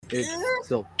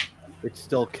it's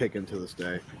still kicking to this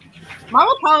day.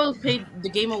 Marvel probably paid the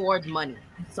Game Awards money.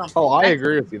 Something. Oh, I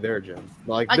agree with you there, Jim.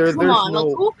 Like come there's on, no.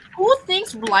 like, who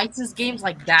thinks licensed games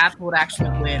like that would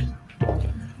actually win?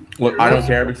 Look, I don't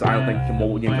care because I don't think the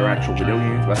mobile games are actual video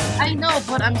games. I know,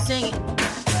 but I'm saying.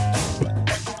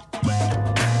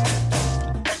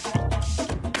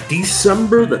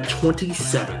 December the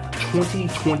 27th,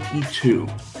 2022.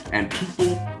 And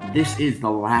people, this is the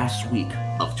last week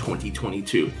of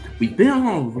 2022. We've been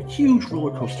on a huge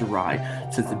roller coaster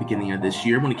ride since the beginning of this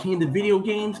year. When it came to video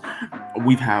games,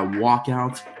 we've had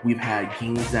walkouts, we've had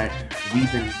games that we've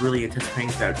been really anticipating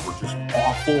that were just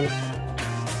awful,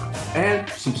 and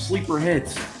some sleeper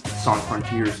hits, Sonic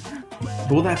Frontiers.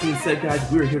 But with that being said, guys,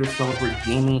 we're here to celebrate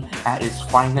gaming at its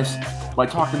finest by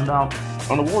talking about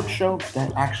an award show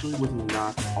that actually was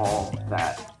not all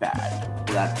that bad.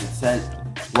 With that being said,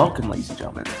 welcome, ladies and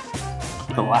gentlemen,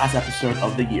 to the last episode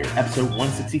of the year, episode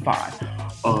 165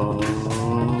 of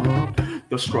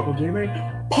the ScrubClub Gaming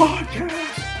Podcast.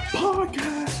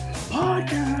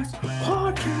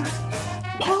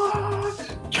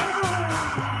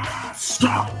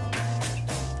 Stop!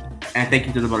 And thank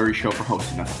you to the Buttery Show for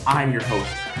hosting us. I'm your host,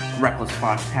 Reckless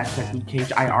Fox, hashtag Luke Cage,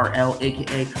 IRL,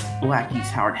 aka Black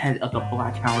East Howard, head of the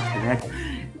Black Howard Connect,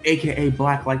 aka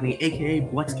Black Lightning, aka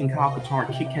Blexkin Kyle Katar,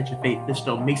 Kick Catch a Fate,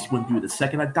 Fisto, Mace Windu, the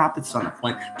second adopted son of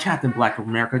Flint, Captain Black of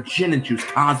America, Gin and Juice,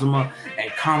 Kazuma, and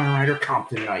Kamen Rider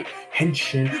Compton Knight,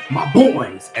 Henshin, my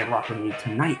boys, and rocking me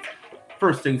tonight.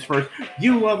 First things first,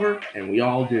 you love her, and we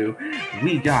all do.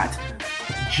 We got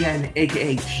Jen,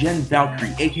 aka Jen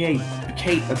Valkyrie, aka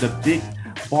Kate, the big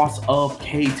boss of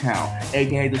K-Town,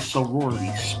 aka the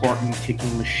sorority Spartan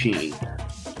kicking machine.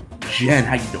 Jen,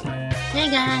 how you doing?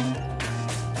 Hey guys.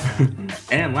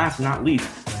 And last but not least,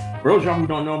 for those of y'all who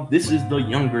don't know, this is the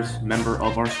youngest member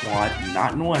of our squad,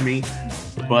 not Noemi,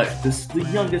 but this is the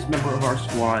youngest member of our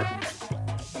squad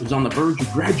who's on the verge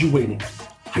of graduating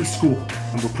high school,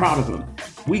 and we're proud of him.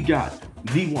 We got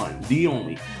the one, the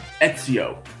only,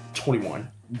 Ezio 21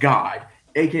 God,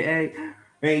 aka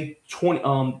a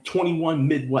 21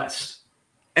 Midwest.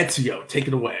 Ezio, take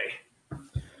it away.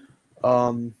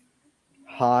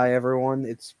 Hi everyone.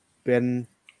 It's been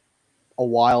a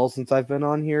while since I've been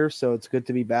on here, so it's good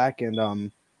to be back,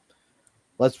 and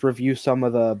let's review some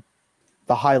of the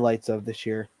highlights of this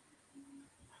year.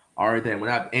 All right then.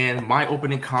 And my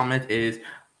opening comment is,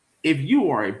 if you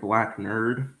are a black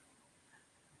nerd,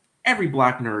 every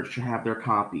black nerd should have their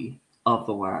copy of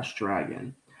The Last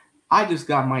Dragon. I just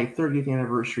got my 30th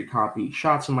anniversary copy.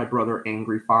 Shout out to my brother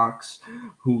Angry Fox,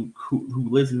 who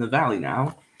lives in the Valley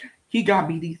now. He got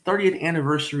me the 30th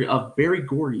anniversary of Barry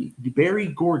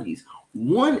Gordy's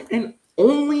one and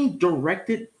only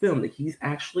directed film that he's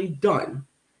actually done,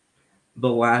 The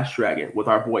Last Dragon, with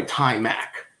our boy Ty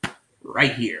Mac,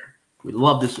 right here. We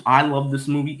love this. I love this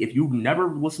movie. If you've never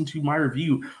listened to my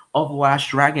review of The Last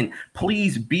Dragon,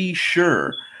 please be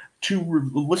sure to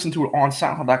listen to it on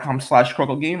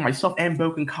SoundCloud.com/ScrubClub. Myself and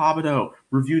Boken Kabuto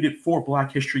reviewed it for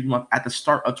Black History Month at the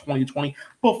start of 2020,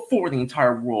 before the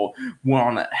entire world went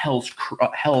on a hell's shit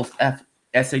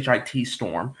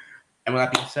storm. And with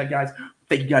that being said, guys,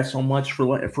 thank you guys so much for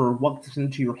welcoming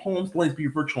to your homes. Let us be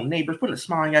your virtual neighbors, putting a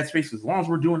smile on your guys' faces. As long as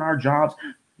we're doing our jobs,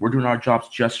 we're doing our jobs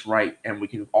just right, and we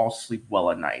can all sleep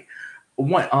well at night.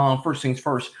 First things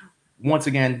first, once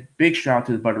again, big shout out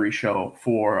to the Buttery Show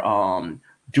for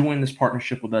doing this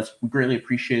partnership with us. We greatly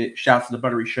appreciate it. Shout out to the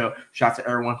Buttery Show. Shout out to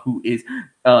everyone who is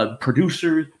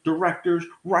producers, directors,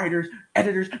 writers,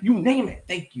 editors, you name it.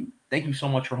 Thank you. Thank you so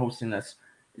much for hosting this.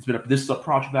 This is a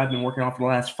project that I've been working on for the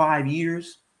last 5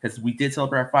 years, because we did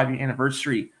celebrate our 5-year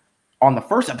anniversary on the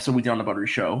first episode we did on the Buttery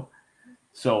Show.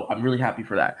 So I'm really happy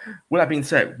for that. With that being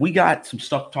said, we got some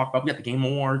stuff to talk about. We got the Game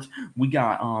Awards. We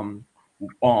got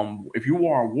if you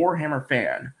are a Warhammer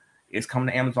fan, it's coming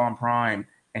to Amazon Prime,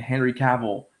 and Henry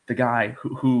Cavill, the guy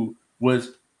who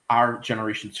was our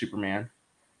generation Superman.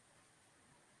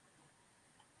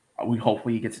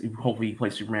 Hopefully he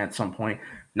plays Superman at some point.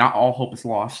 Not all hope is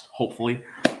lost, hopefully.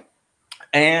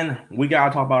 And we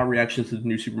gotta talk about our reactions to the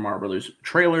new Super Mario Brothers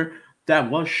trailer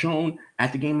that was shown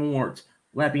at the Game Awards.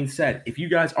 With that being said, if you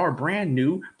guys are brand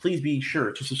new, please be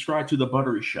sure to subscribe to The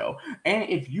Buttery Show. And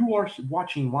if you are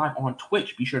watching live on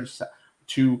Twitch, be sure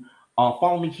to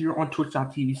follow me here on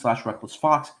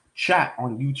twitch.tv/RecklessFox, chat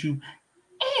on YouTube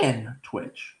and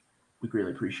Twitch. We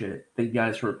greatly appreciate it. Thank you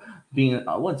guys for being,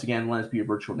 once again, let us be your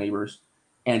virtual neighbors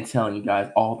and telling you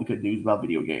guys all the good news about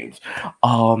video games.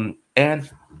 And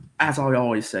as I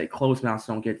always say, closed mouths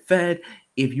don't get fed.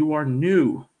 If you are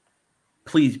new,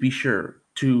 please be sure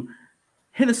to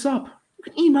hit us up. You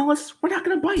can email us. We're not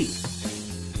going to bite.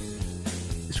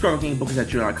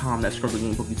 ScrubClubGamingBookies@gmail.com. That's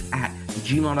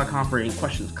ScrubClubGamingBookies@gmail.com for any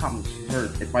questions, comments,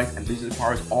 concerns, advice, and business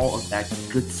cards, all of that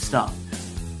good stuff.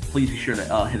 Please be sure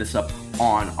to hit us up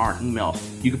on our email.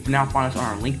 You can now find us on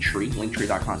our Linktree,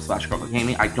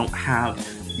 linktree.com/ScrubClubGaming. I don't have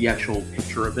the actual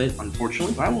picture of it,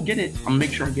 unfortunately, but I will get it. I'll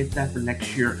make sure I get that for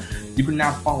next year. You can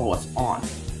now follow us on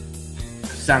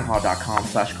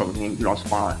SoundCloud.com/ScrubClubGaming. You can also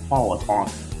follow us on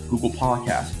Google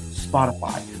Podcasts,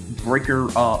 Spotify, Breaker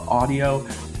Audio,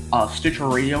 Stitcher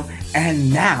Radio,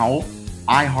 and now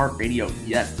iHeartRadio.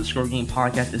 Yes, the Scrub Game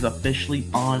Podcast is officially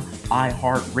on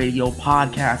iHeartRadio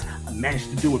Podcast. I managed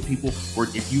to do it, people. Or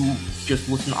if you just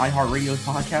listen to iHeartRadio's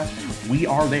podcast, we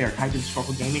are there. Type in Scrub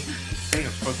Gaming. Say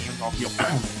Scrub Gaming off your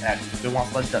that they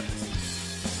want let's do this.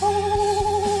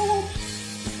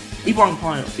 If you want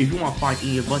to find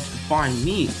any of us, find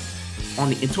me on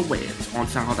the interwebs on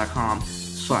SoundCloud.com.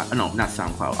 No, not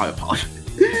SoundCloud. I apologize.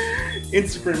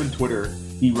 Instagram and Twitter.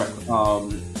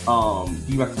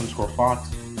 Drex_Fox,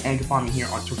 and you can find me here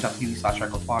on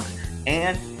twitch.tv/RecklessFox.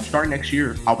 And starting next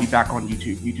year, I'll be back on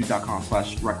YouTube,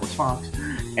 youtube.com/RecklessFox.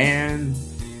 And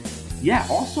yeah,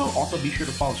 also be sure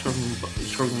to follow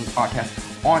Scrubclub Podcast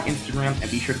on Instagram,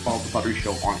 and be sure to follow the Buttery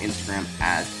Show on Instagram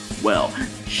as well.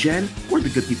 Jen, where do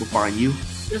the good people find you?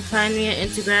 You can find me on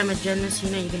Instagram at Jen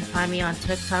Messina. You can find me on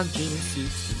TikTok, GMC.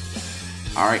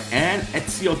 Alright, and at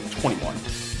CO21,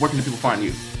 where can the people find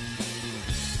you?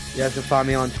 You guys can find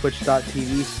me on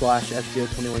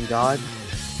twitch.tv/SCO21God,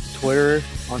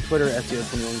 on Twitter,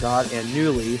 SCO21God, and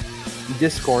newly,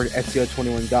 Discord,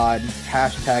 SCO21God,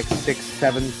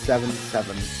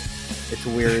 #6777. It's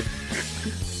weird.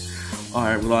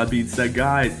 Alright, well, that being said,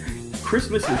 guys,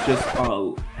 Christmas is just,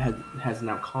 has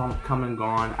now come and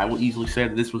gone. I will easily say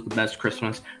that this was the best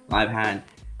Christmas I've had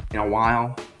in a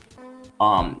while.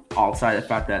 Outside the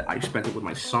fact that I spent it with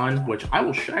my son, which I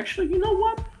will actually, you know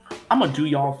what? I'm gonna do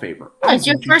y'all a favor. Oh, it's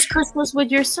your first Christmas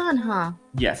with your son, huh?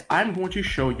 Yes, I'm going to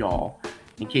show y'all,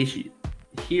 in case you...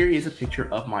 Here is a picture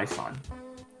of my son.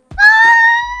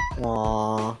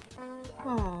 Aww.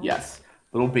 Yes,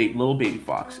 little baby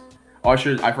fox. Oh, I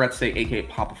forgot to say aka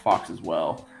Papa Fox as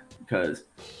well, because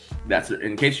that's it.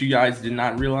 In case you guys did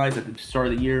not realize, at the start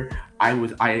of the year, I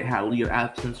had a leave of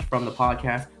absence from the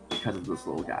podcast because of this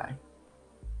little guy.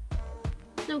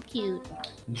 So cute.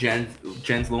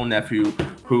 Jen's little nephew,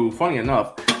 who, funny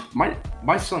enough, my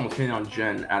son was hitting on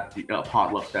Jen at the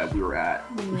potluck that we were at.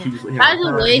 Yeah. By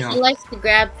the way, he likes to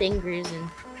grab fingers and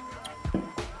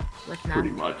whatnot. Pretty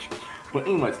much. But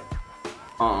anyways,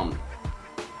 Ezio,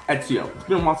 it's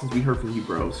been a while since we heard from you,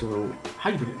 bro. So how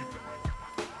you doing?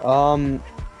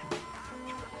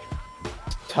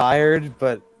 Tired,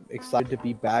 but excited to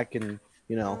be back and,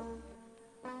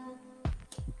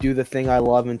 do the thing I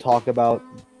love and talk about: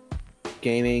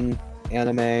 gaming,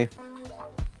 anime,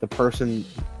 the person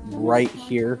right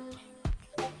here.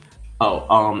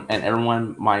 Oh, and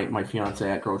everyone, my fiance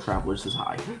at Girl Traveler says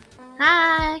hi.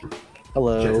 Hi.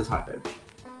 Hello. Jen says hi, babe.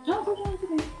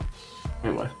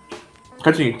 Anyway,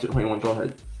 continue. 21, go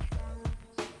ahead.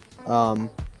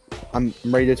 I'm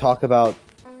ready to talk about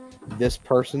this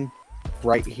person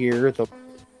right here.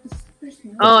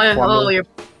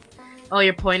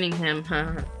 You're pointing him.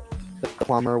 The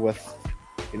plumber with,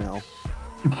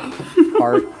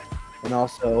 heart, and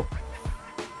also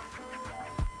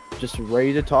just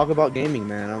ready to talk about gaming,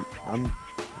 man. I'm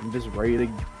just ready to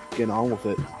get on with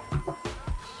it.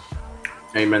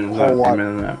 Amen to that.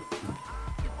 Amen to that.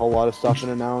 Whole lot of stuff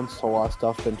been announced, whole lot of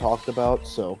stuff been talked about,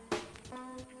 so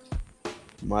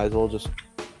might as well just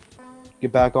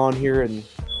get back on here and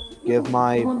give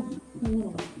my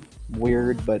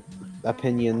weird but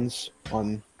opinions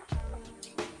on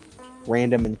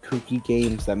random and kooky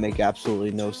games that make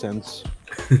absolutely no sense.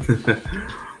 Alright,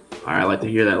 I like to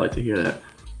hear that.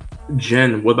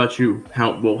 Jen, what about you?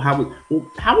 How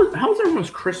was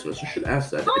everyone's Christmas? I should ask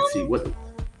that. Let's see what.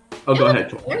 Oh, go ahead.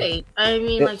 Great. I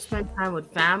mean, spend time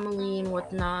with family and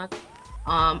whatnot.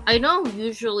 I know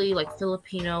usually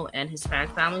Filipino and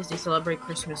Hispanic families, they celebrate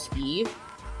Christmas Eve.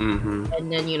 Mm-hmm.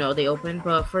 And then, they open.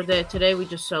 But today we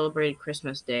just celebrated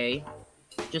Christmas Day.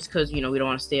 Just because, we don't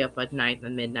want to stay up at night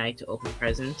and midnight to open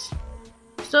presents.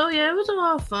 So, yeah, it was a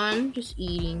lot of fun. Just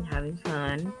eating, having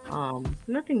fun.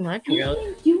 Nothing much,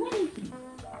 really.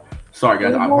 Sorry,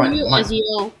 guys. My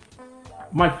Ezio?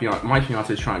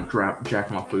 fiance is trying to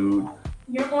jack my food.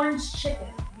 Your orange chicken,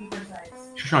 to be precise.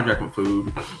 She's trying to jack my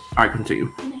food. Alright, continue.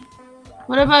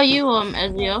 What about you,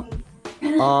 Ezio?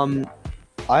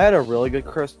 I had a really good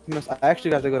Christmas. I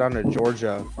actually got to go down to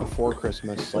Georgia before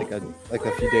Christmas, like a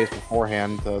few days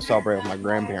beforehand, to celebrate with my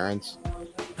grandparents,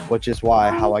 which is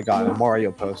how I got a Mario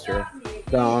poster.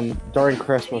 during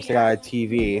Christmas, I got a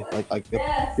TV, like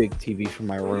a big TV for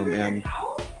my room, and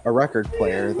a record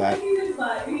player that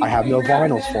I have no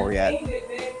vinyls for yet,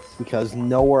 because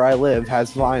nowhere I live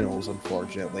has vinyls,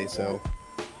 unfortunately. So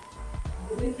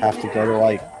have to go to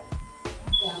like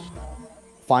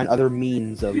find other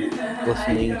means of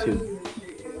listening to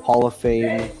Hall of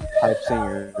Fame type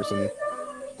singers and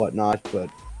whatnot. But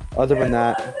other than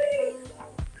that,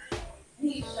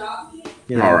 you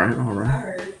know, All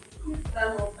right.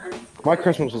 my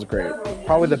Christmas was great.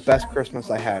 Probably the best Christmas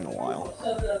I had in a while.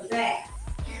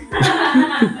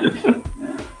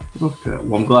 Okay.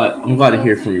 Well, I'm glad to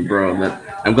hear from you, bro.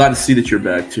 I'm glad to see that you're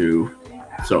back too.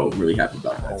 So I'm really happy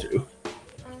about that too.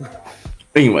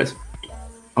 Anyways,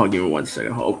 give me 1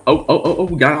 second.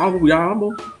 We got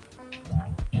Audible.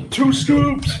 2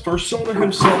 scoops. Persona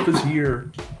himself is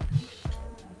here.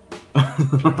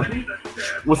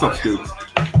 What's up, Scoops?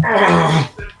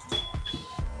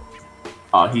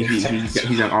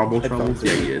 He's on Audible troubles.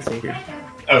 Yeah, he is. Here.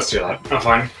 Oh, it's too loud. I'm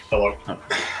fine. Hello.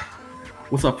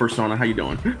 What's up, Persona? How you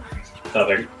doing?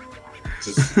 Nothing.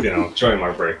 Just, enjoying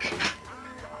my break.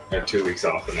 I had 2 weeks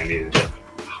off and I needed it.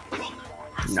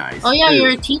 Nice. Oh yeah, you're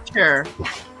a teacher.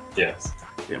 Yes.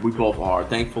 Yeah, we both are.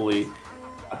 Thankfully,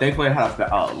 I had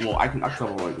a I can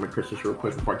cover my Christmas real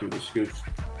quick before I give you the scoops.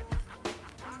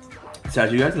 So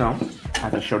as you guys know,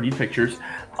 as I showed you pictures,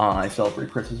 I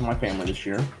celebrate Christmas with my family this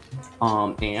year.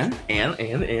 And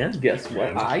guess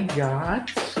what I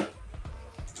got?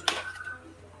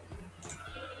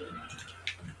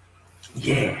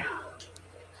 Yeah.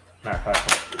 Matter of fact,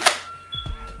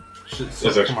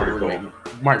 That's actually pretty cool.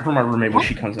 For my roommate when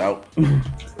she comes out. Hey,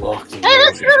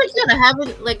 that's really good. I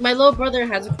haven't my little brother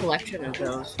has a collection of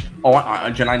those. Oh,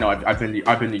 Jen, I know. I've been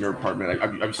to your apartment.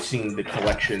 I've seen the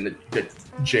collection that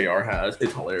JR has.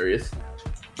 It's hilarious.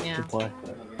 Yeah.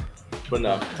 But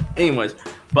no. Anyways,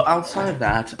 but outside of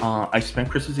that, I spent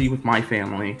Christmas Eve with my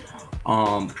family.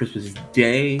 Christmas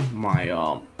Day,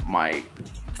 my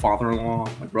father-in-law,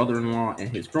 my brother-in-law, and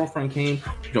his girlfriend came,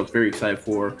 which I was very excited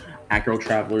for. At Girl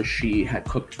Traveler, she had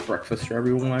cooked breakfast for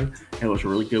everyone. It was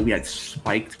really good. We had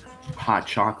spiked hot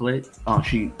chocolate.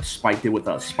 She spiked it with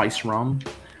a spice rum.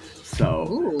 So,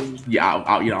 Ooh. yeah,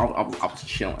 I was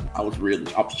chilling. I was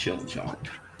chilling.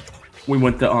 We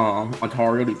went to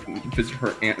Ontario to visit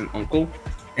her aunt and uncle,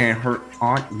 and her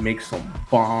aunt makes some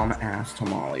bomb-ass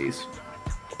tamales.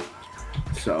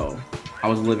 So, I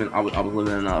was living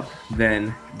it up.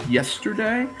 Then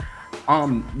yesterday,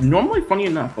 normally, funny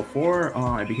enough, before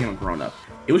I became a grown-up,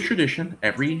 it was tradition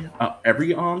every the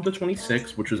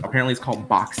 26th, which was apparently it's called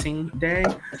Boxing Day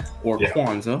or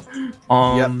Kwanzaa.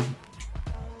 Yep.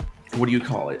 What do you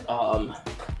call it? 1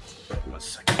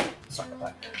 second. Sorry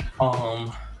about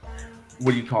that.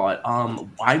 What do you call it?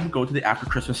 I would go to the after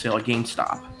Christmas sale at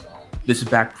GameStop. This is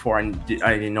back before I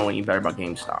didn't know any better about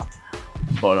GameStop.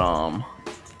 But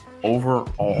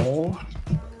overall,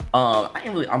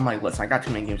 I'm like, listen, I got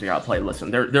too many games I gotta play.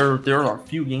 Listen, there are a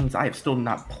few games I have still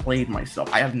not played myself.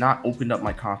 I have not opened up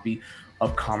my copy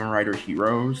of Kamen Rider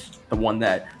Heroes, the one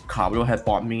that Kabuto had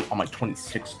bought me on my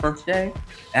 26th birthday. And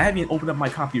I haven't even opened up my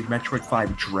copy of Metroid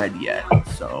 5 Dread yet.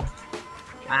 So,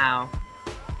 Wow.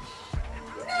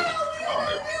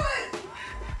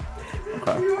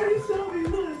 okay.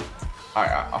 All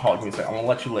right, hold on, give me a second. I'm gonna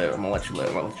let you live.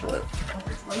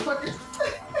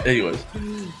 Anyways.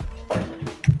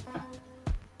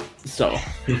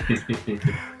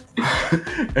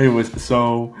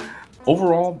 So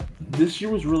overall, this year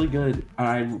was really good.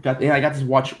 I got to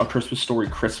watch A Christmas Story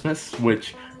Christmas,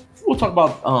 which we'll talk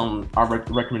about our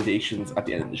recommendations at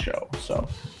the end of the show. So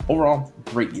overall,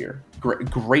 great year,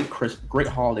 great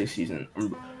holiday season,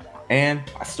 and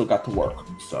I still got to work.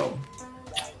 So,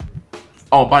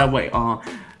 oh, by the way,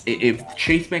 if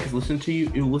Chase Bank is listening to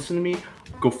you listen to me,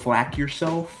 go flack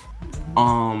yourself.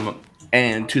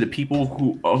 And to the people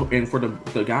who, and for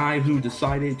the guy who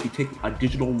decided to take a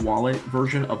digital wallet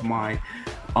version of my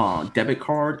debit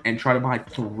card and try to buy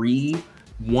 3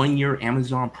 one-year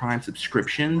Amazon Prime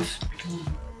subscriptions,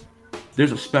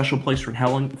 there's a special place from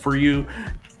hell for you,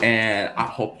 and I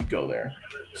hope you go there.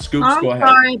 Scoops, go ahead. I'm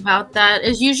sorry about that.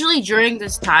 It's usually during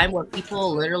this time where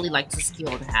people literally like to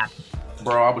steal the app.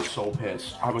 Bro, I was so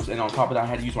pissed. And on top of that, I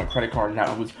had to use my credit card, and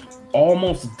I was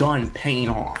almost done paying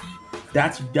off.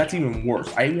 That's even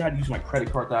worse. I even had to use my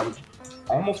credit card that I was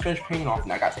almost finished paying off,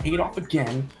 and I got paid off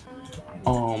again.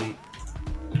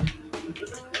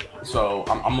 So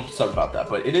I'm upset about that,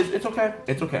 but it's okay.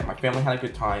 It's okay. My family had a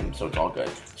good time, so it's all good.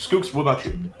 Scoops, what about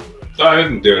you? I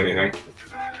didn't do anything.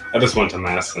 I just went to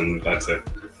mass and that's it.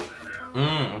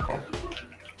 Okay.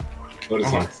 But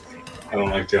it's nice. I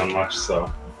don't like doing much,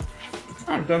 so.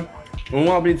 I'm done.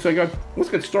 Well, so guys, let's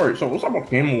get started. So let's talk about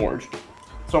Game Awards.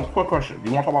 So, quick question: do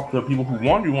you want to talk about the people who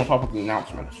won? Or do you want to talk about the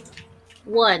announcements?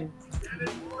 One.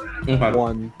 Okay.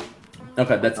 One.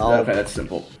 Okay, that's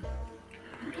simple.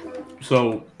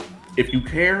 So, if you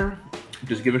care,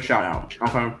 just give a shout out.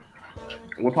 Okay.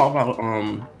 We'll talk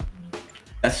about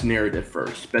best narrative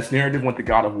first. Best narrative went to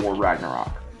God of War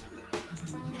Ragnarok.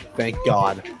 Thank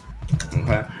God.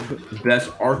 Okay.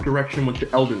 Best art direction went to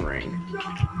Elden Ring.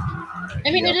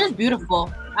 I mean, It is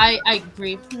beautiful. I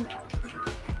agree.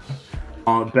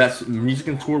 Best music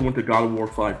and tour went to God of War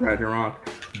 5 Ragnarok,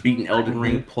 beating Elden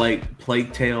Ring,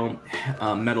 Plague Tale,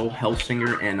 Metal,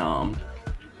 Hellsinger, and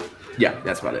yeah,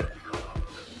 that's about it.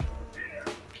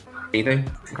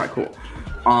 Anything? Okay, cool.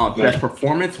 Best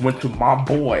performance went to my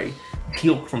boy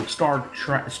Teal from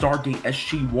Stargate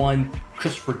SG-1,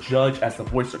 Christopher Judge as the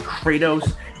voice of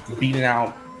Kratos, beating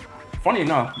out. Funny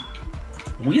enough,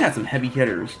 we had some heavy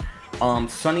hitters.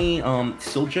 Sonny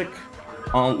Siljic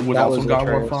was also God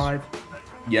of War 5.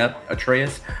 Yep,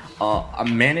 Atreus.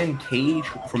 Manon Cage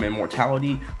from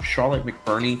Immortality, Charlotte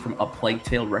McBurney from A Plague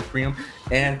Tale Requiem,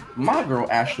 and my girl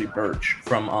Ashley Birch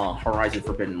from Horizon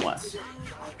Forbidden West.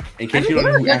 In case you don't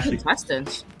know who Ashley,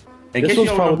 contestants. in case you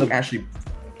don't know who Ashley,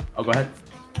 oh, go ahead.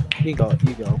 You go,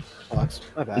 Alex.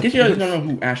 My bad. In case you don't know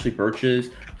who Ashley Birch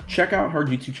is, check out her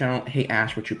YouTube channel. Hey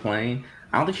Ash, what you playing?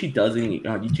 I don't think she does any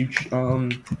YouTube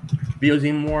videos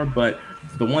anymore, but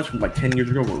the ones from like 10 years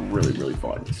ago were really, really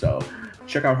fun. So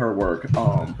check out her work.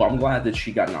 But I'm glad that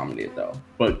she got nominated though.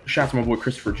 But shout out to my boy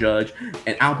Christopher Judge,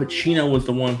 and Al Pacino was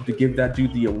the one to give that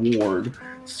dude the award.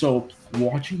 So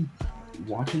watching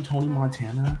Tony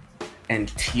Montana and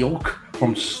Teal'c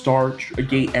from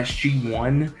Stargate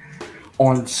SG-1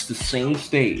 on the same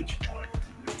stage.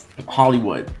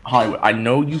 Hollywood. I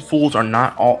know you fools are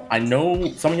not all. I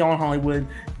know some of y'all in Hollywood,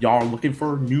 y'all are looking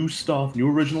for new stuff, new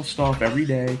original stuff every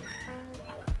day.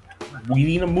 We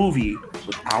need a movie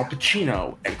with Al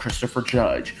Pacino and Christopher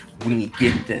Judge. We need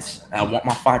to get this. I want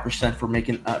my 5% for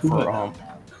making I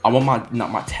want my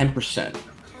 10%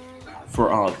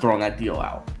 for throwing that deal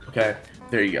out. Okay,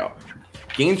 there you go.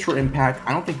 Games for Impact.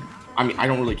 I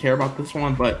don't really care about this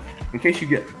one, but in case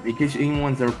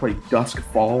anyone's ever played Dusk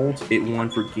Falls, it won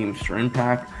for Games for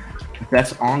Impact.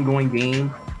 Best ongoing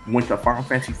game went to Final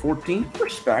Fantasy 14.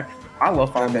 Respect. I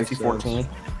love Final Fantasy 14.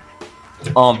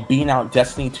 Beating out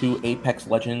Destiny 2, Apex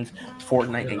Legends,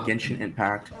 Fortnite, and Genshin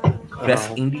Impact.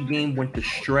 Best indie game went to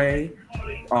Stray.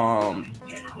 I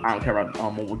don't care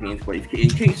about mobile games, but in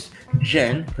case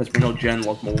Jen, because we know Jen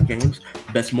loves mobile games,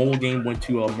 best mobile game went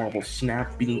to Marvel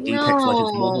Snap, beating Apex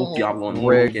Legends Mobile, Diablo and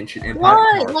Mobile, Genshin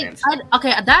Impact.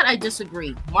 What? That I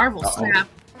disagree. Marvel Snap.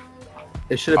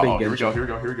 It should have been Here we Genshin.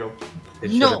 Here we go.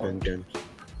 It should have been Genshin.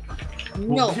 No.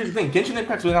 Well, here's the thing. Genshin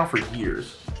Impact's been out for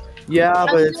years. Yeah,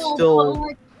 but it's still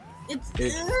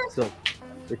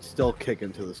it's still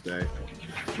kicking to this day.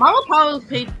 Marvel probably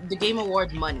paid the Game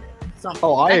Awards money. Something.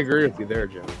 Oh, I agree with you there,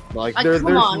 Jim. Like there's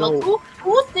come on, no.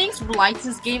 who thinks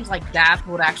licensed games like that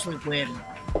would actually win?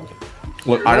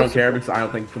 Look, I don't care because I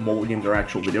don't think the mobile games are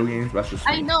actual video games. That's just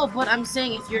me. I know, but I'm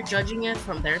saying if you're judging it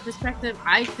from their perspective,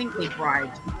 I think they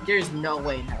bribed. There's no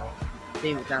way no.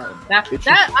 They would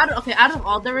out of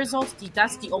all the results,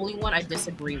 that's the only one I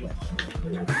disagree with.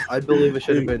 I believe it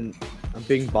should have been. I'm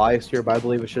being biased here, but I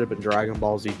believe it should have been Dragon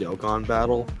Ball Z Dokkan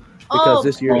Battle because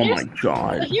this year. Oh my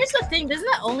god! But here's the thing: isn't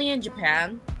that only in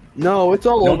Japan? No, it's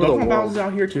all over the Dokkan Battle's world.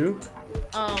 out here too.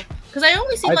 Oh, because I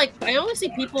only see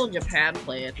people in Japan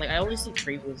play it. Like I only see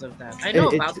previews of that. I know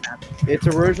about that. It's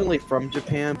originally from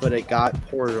Japan, but it got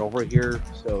ported over here,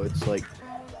 so it's like.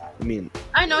 I mean,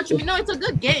 I know what you mean. No, it's a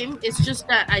good game. It's just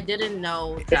that I didn't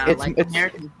know that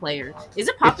American players. Is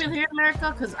it popular here in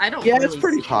America? Because I don't. Yeah, really it's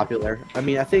pretty popular. I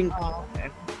mean, I think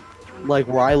like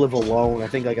where I live alone, I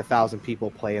think like 1,000 people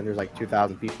play, and there's like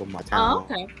 2,000 people in my town.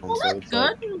 Oh, okay. Well, that's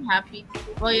good. I'm happy.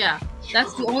 Well, yeah,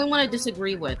 that's the only one I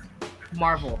disagree with.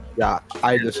 Marvel. Yeah,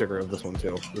 I disagree with this one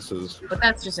too. But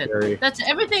that's just it. That's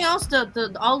everything else.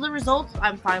 All the results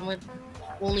I'm fine with.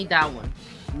 Only that one.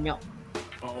 No.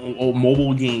 Oh,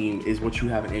 mobile game is what you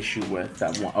have an issue with.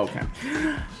 That one, okay.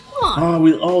 Huh.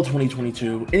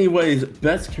 2022. Anyways,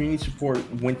 best community support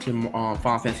went to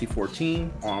Final Fantasy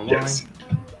 14 online. Yes.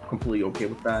 Completely okay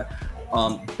with that.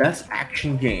 Best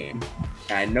action game.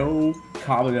 I know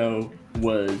Kabuto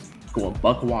was going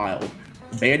buck wild.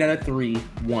 Bayonetta 3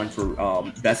 won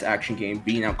for best action game,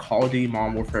 beating out Call of Duty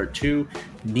Modern Warfare 2,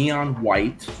 Neon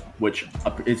White, which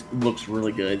looks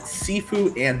really good,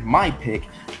 Sifu, and my pick.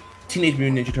 Teenage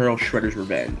Mutant Ninja Turtles Shredder's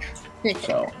Revenge.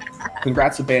 So,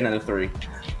 congrats to Bayonetta 3.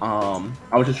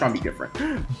 I was just trying to be different.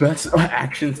 Best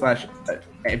action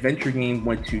 / adventure game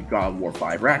went to God of War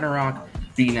 5 Ragnarok.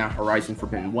 beating out Horizon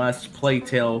Forbidden West, Plague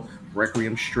Tale,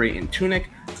 Requiem, Stray, and Tunic.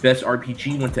 Best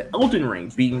RPG went to Elden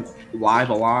Ring, beating Live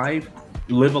Alive,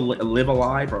 Live Alive, or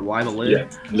Live Alive. Yeah,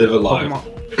 Live Alive.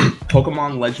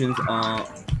 Pokemon Legends,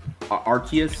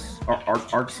 Arceus,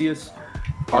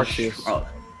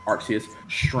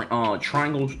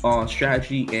 Triangle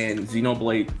Strategy, and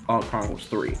Xenoblade Chronicles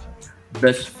 3.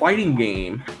 Best fighting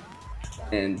game,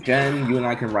 and Jen, you and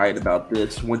I can write about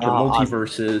this. Winter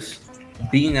Multiverses,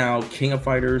 beating out King of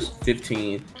Fighters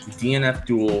 15, DNF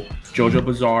Duel, JoJo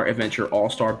Bizarre Adventure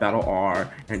All-Star Battle R,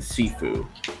 and Sifu.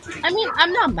 I mean,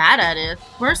 I'm not mad at it.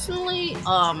 Personally,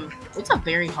 it's a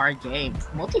very hard game.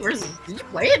 Multiverses, did you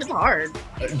play it? It's hard.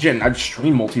 Jen, I've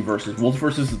streamed Multiverses.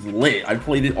 Multiverses is lit. I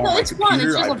played it on my it's computer. Fun.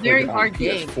 It's just a very hard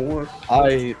game.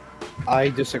 I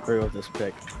disagree with this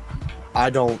pick. I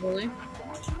don't. Really?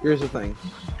 Here's the thing.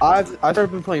 I've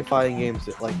started been playing fighting games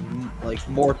that, like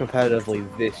more competitively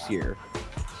this year.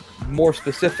 More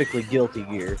specifically, Guilty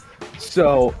Gear.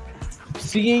 So,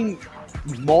 seeing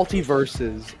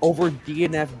Multiverses over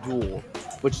DNF Duel,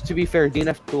 which, to be fair,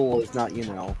 DNF Duel is not,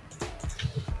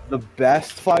 the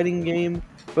best fighting game,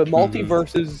 but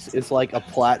Multiverses is like a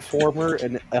platformer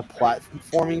and a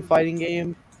platforming fighting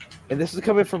game. And this is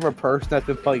coming from a person that's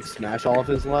been playing Smash all of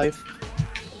his life.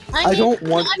 I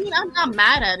mean, I'm not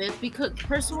mad at it because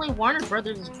personally, Warner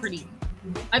Brothers is pretty.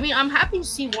 I mean, I'm happy to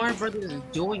see Warner Brothers is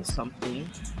doing something.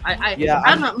 I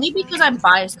don't know. Maybe because I'm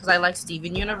biased because I like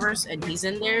Steven Universe and he's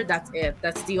in there. That's it.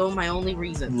 That's my only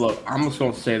reason. Look, I'm just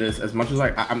gonna say this. As much as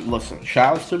I'm listen.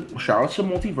 Shout out to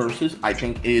Multiverses. I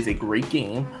think it is a great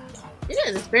game. It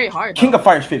is. It's very hard. King of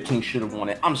Fighters 15 should have won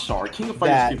it. I'm sorry, King of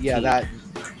Fighters 15. Yeah, that.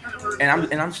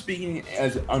 And I'm speaking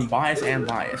as unbiased and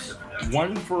biased.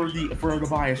 One for the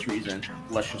bias reason.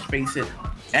 Let's just face it.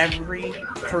 Every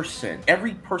person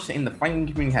in the fighting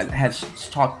community has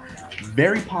talked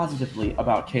very positively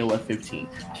about KOF 15.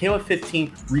 KOF 15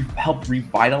 helped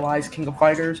revitalize King of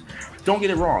Fighters. Don't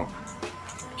get it wrong.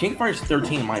 King of Fighters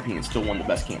 13, in my opinion, is still one of the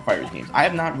best King of Fighters games. I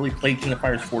have not really played King of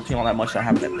Fighters 14 all that much to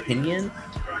have an opinion.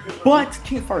 But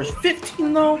King of Fighters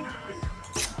 15, though,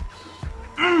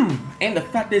 and the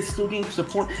fact that it's still getting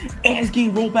support and it's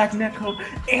getting rollback netcode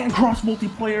and cross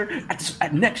multiplayer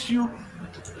at next year.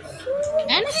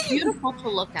 And it's beautiful to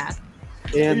look at.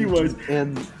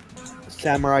 And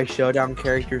Samurai Showdown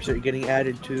characters are getting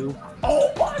added too.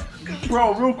 Oh my,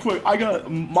 bro! Real quick, I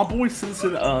got my boy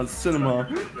Citizen Cinema.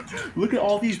 Look at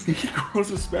all these girls,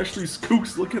 especially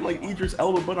Skooks, looking like Idris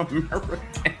Elba, but American.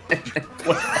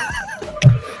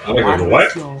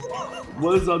 What?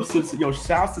 What is up, Citizen? Yo,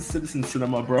 shouts to Citizen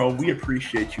Cinema, bro. We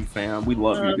appreciate you, fam. We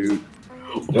love you, dude.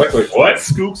 Wait, what?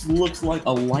 Scoops looks like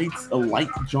a light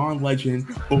John Legend.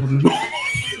 I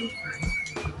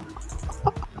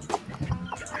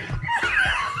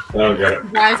don't get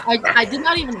it. Guys, I did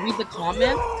not even read the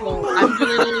comments, so I'm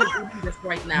literally reading this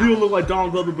right now. You look like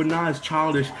Donald Glover, but not as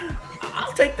childish.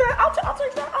 I'll take that. I'll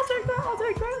take that.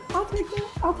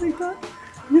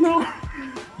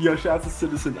 Yo, shout out to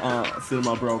Citizen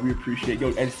Cinema, bro. We appreciate it.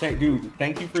 Yo, and dude,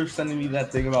 thank you for sending me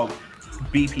that thing about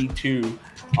BP2.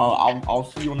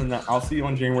 I'll see you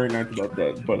on January 9th about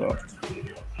that. But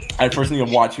I first need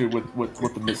to watch it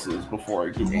with the missus before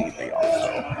I do anything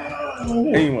else. So,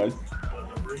 anyways,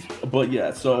 but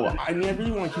yeah. So I mean, I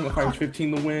really want King of Fighters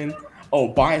 15 to win. Oh,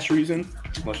 bias reason.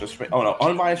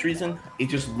 Unbiased reason. It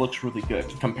just looks really good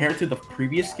compared to the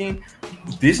previous game.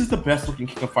 This is the best looking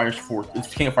King of Fighters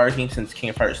game since King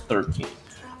of Fighters 13.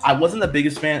 I wasn't the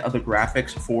biggest fan of the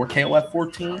graphics for KOF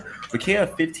 14, but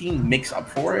KOF 15 makes up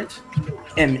for it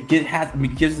and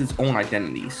gives its own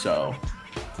identity. So,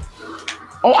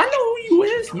 oh, I know who you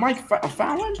is, Mike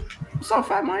Fallon. What's up,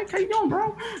 Fat Mike? How you doing,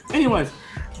 bro? Anyways,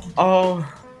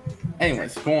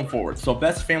 going forward. So,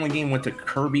 best family game went to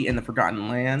Kirby and the Forgotten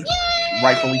Land. Yay!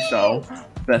 Rightfully so.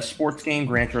 Best sports game,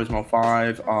 Gran Turismo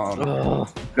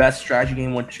 5. Best strategy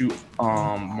game went to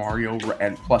Mario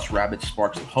and plus Rabbids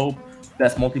Sparks of Hope.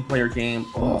 Best multiplayer game,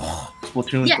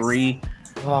 Splatoon 3.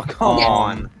 Oh, come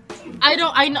on. I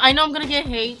know I'm gonna get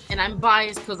hate, and I'm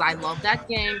biased because I love that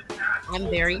game. I'm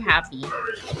very happy.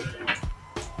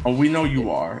 Oh, we know you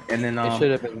are. And then it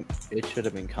should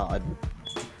have been COD.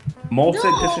 Most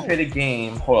anticipated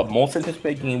game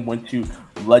went to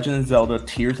Legend of Zelda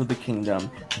Tears of the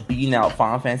Kingdom, beating out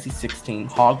Final Fantasy 16,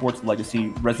 Hogwarts Legacy,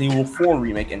 Resident Evil 4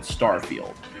 Remake, and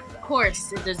Starfield. Of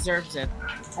course, it deserves it.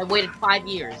 I waited 5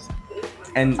 years.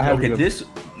 And okay, this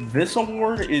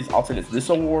award is, I'll say this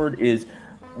award is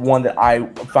one that I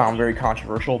found very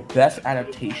controversial. Best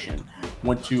adaptation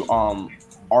went to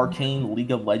Arcane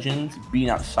League of Legends, beating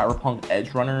out Cyberpunk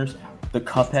Edge Runners, the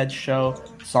Cuphead show,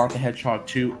 Sonic the Hedgehog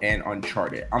 2, and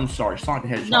Uncharted. I'm sorry, Sonic the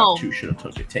Hedgehog No. 2 should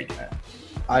have taken it.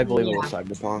 I believe it was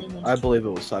Cyberpunk. I believe it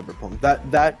was Cyberpunk.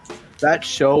 That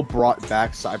show brought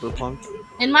back Cyberpunk.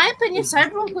 In my opinion,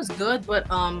 Cyberpunk was good, but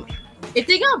if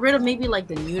they got rid of maybe like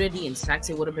the nudity and sex,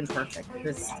 it would have been perfect.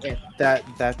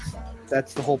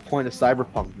 That's the whole point of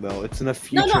Cyberpunk, though. It's in a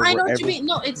future. No, I know what you mean.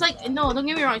 No, it's like no. Don't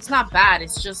get me wrong. It's not bad.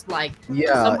 It's just like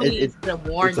somebody needs to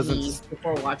warn me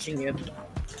before watching it.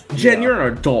 Jen, you're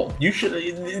an adult. You should.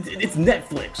 It's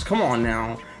Netflix. Come on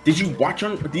now. Did you watch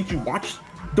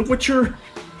The Witcher?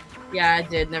 Yeah, I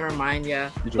did. Never mind.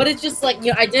 Yeah, but it's just like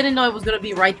I didn't know it was gonna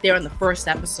be right there in the first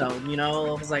episode. I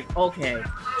was like, okay.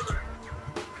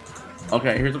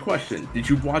 Okay, here's a question. Did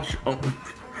you watch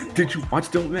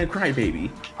Devilman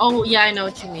Crybaby? Oh yeah, I know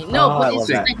what you mean. No, but it's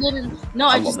just,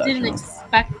 I just didn't show.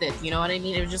 expect it. You know what I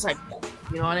mean? It was just like,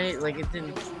 you know what I mean? Like it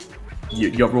didn't.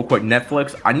 Yo, real quick,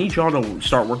 Netflix, I need y'all to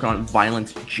start working on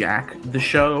Violence Jack, the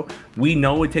show. We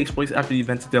know it takes place after the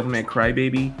events of Devilman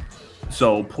Crybaby.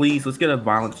 So please, let's get a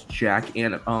Violence Jack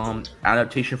and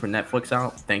adaptation for Netflix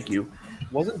out. Thank you.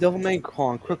 Wasn't Devilman?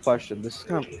 Hold on, quick question.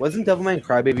 Wasn't Devilman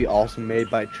Crybaby also made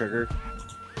by Trigger?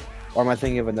 Or am I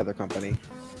thinking of another company?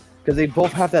 Because they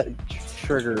both have that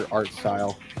Trigger art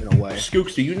style in a way.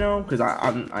 Skooks, do you know? Because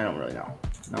I don't really know.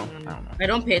 No, I don't know. I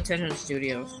don't pay attention to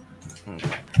studios.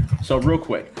 Okay. So real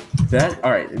quick,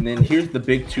 all right, and then here's the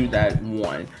big two that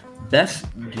won. Best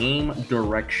game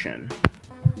direction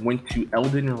went to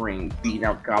Elden Ring, beating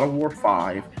out God of War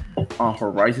 5,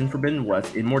 Horizon Forbidden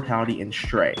West, Immortality, and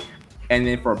Stray. And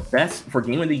then for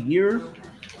game of the year,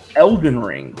 Elden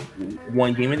Ring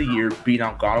won game of the year, beating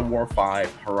out God of War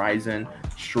 5, Horizon,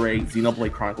 Stray,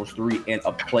 Xenoblade Chronicles 3, and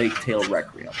A Plague Tale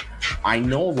Requiem. I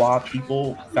know a lot of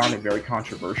people found it very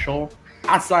controversial.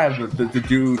 Outside of the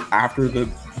dude after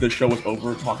the show was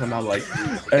over talking about like,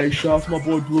 hey, shout out to my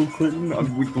boy Blue Clinton,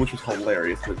 which was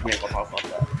hilarious, but we ain't gonna talk about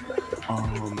that.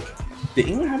 Did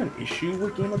anyone have an issue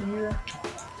with Game of the Year?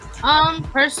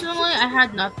 Personally, I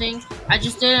had nothing. I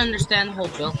just didn't understand the whole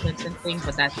Bill Clinton thing,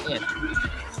 but that's it.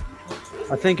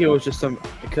 I think it was just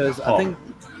because I think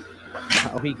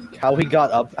how he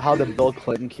got up, how the Bill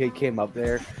Clinton kid came up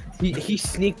there. He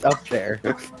sneaked up there.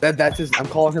 That's his. I'm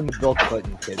calling him the Bill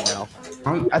Clinton kid now.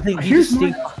 I think he just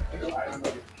sneaked.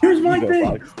 Here's my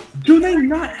thing. Do they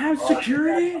not have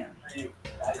security?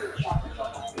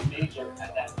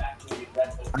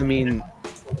 I mean,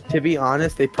 to be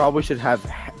honest, they probably should have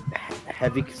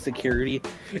heavy security,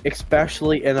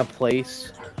 especially in a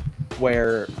place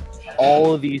where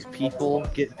all of these people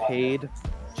get paid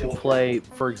to play,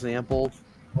 for example,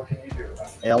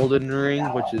 Elden Ring,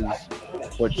 which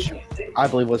I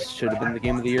believe should have been the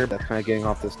game of the year. That's kind of getting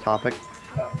off this topic,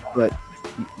 but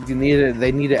they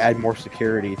need to add more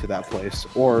security to that place,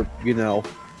 or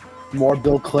more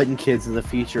Bill Clinton kids in the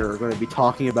future are going to be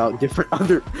talking about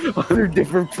other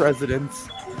different presidents.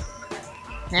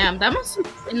 Damn, that must,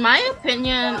 in my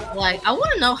opinion, like I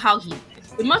want to know how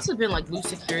it must have been like loose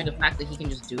security, the fact that he can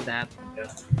just do that.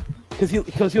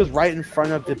 Because he was right in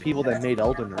front of the people that made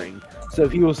Elden Ring. So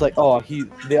if he was like,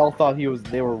 they all thought he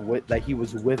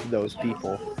was with those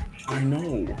people. I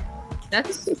know.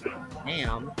 That's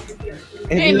damn.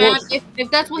 And hey man,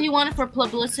 if that's what he wanted for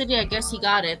publicity, I guess he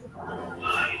got it.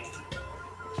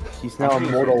 He's now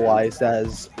immortalized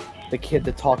as the kid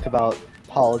that talked about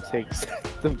politics at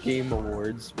the Game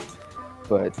Awards.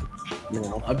 But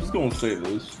I'm just gonna say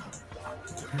this.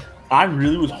 I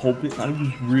really was hoping.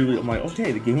 I'm like,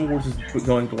 okay, the Game Awards is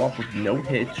going to go off with no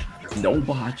hitch, no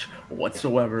botch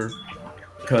whatsoever.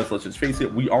 Because let's just face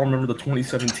it, we all remember the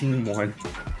 2017 one,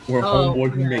 where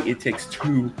Homeboy who made It Takes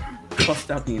Two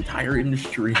cussed out the entire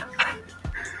industry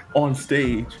on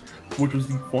stage, which was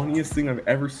the funniest thing I've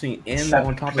ever seen. And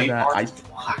on top of that,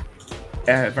 if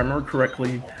I remember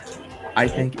correctly, I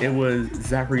think it was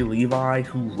Zachary Levi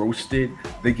who roasted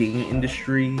the gaming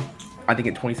industry. I think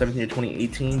in 2017 or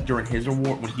 2018 during his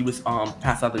award, when he was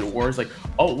passed out the awards, like,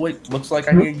 oh wait, looks like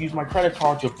I need to use my credit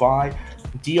card to buy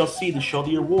DLC to show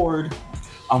the award.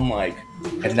 I'm like,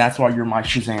 and that's why you're my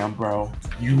Shazam, bro.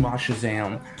 You my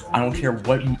Shazam. I don't care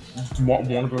what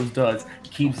Warner Bros. Does.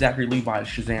 Keep Zachary Levi as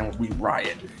Shazam. We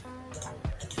riot.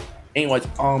 Anyways,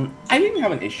 I didn't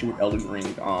have an issue with Elden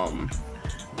Ring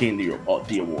getting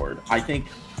the award. I think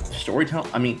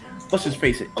storytelling. I mean, let's just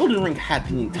face it. Elden Ring had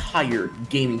the entire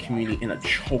gaming community in a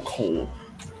chokehold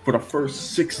for the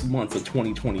first 6 months of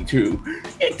 2022.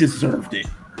 It deserved it.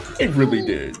 It really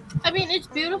did. I mean, it's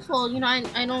beautiful.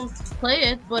 I don't play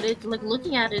it, but it's like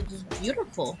looking at it is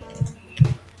beautiful.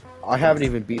 I haven't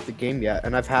even beat the game yet,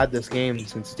 and I've had this game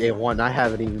since day one. I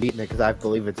haven't even beaten it because I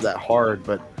believe it's that hard.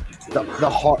 But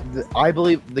I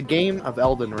believe the game of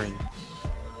Elden Ring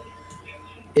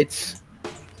it's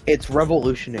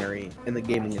revolutionary in the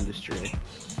gaming industry.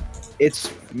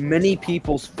 It's many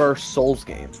people's first Souls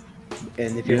game,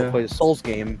 and if you ever played a Souls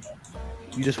game,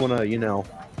 you just want to,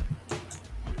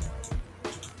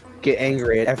 get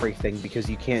angry at everything because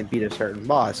you can't beat a certain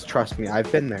boss. Trust me,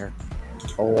 I've been there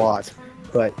a lot.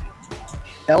 But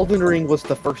Elden Ring was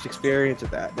the first experience of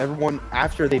that. Everyone,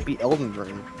 after they beat Elden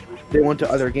Ring, they went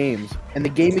to other games. And the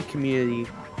gaming community,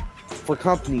 for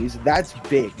companies, that's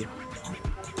big.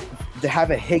 To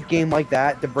have a hit game like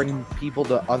that, to bring people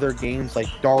to other games like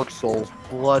Dark Souls,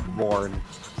 Bloodborne,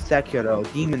 Sekiro,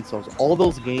 Demon Souls, all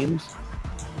those games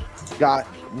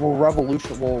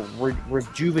were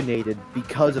rejuvenated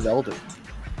because of Elden.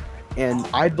 And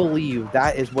I believe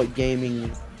that is what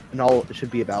gaming and all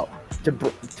should be about.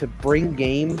 To bring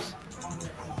games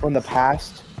from the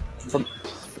past,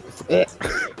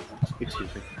 excuse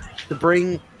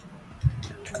me,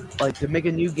 to make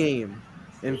a new game,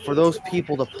 and for those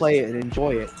people to play it and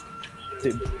enjoy it,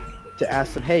 to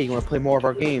ask them, hey, you want to play more of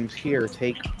our games? Here,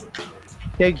 take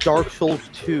Dark Souls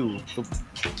 2,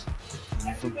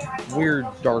 the weird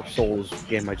Dark Souls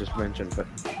game I just mentioned, but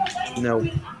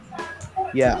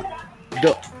yeah,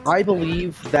 I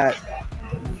believe that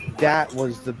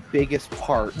was the biggest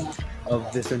part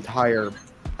of this entire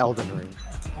Elden Ring.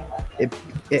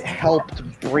 It helped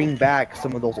bring back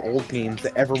some of those old games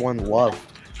that everyone loved.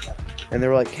 And they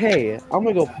were like, hey, I'm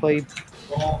gonna go play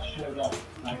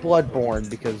Bloodborne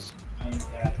because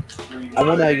I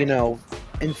wanna,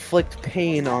 inflict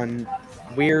pain on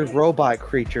weird robot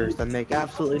creatures that make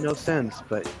absolutely no sense,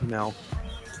 but,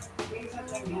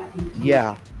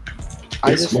 yeah.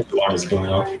 I just... smoke alarm is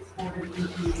going off.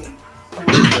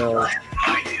 So,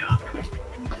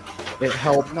 it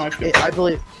helped. I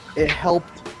believe it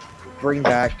helped bring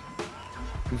back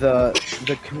the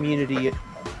community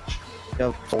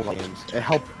of Souls games. It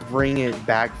helped bring it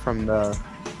back from the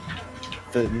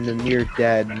near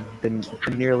dead, the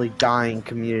nearly dying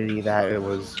community that it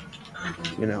was,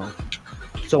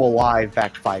 so alive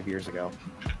back 5 years ago.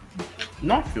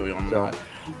 Not feeling on that.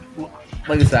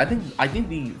 Like I said, I think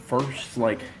the first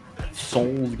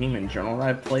Souls game in general that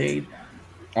I played,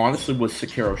 honestly, was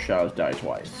Sekiro: Shadows Die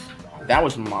Twice. That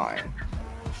was mine.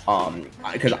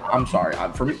 Because I'm sorry,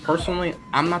 for me personally,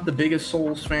 I'm not the biggest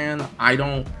Souls fan. I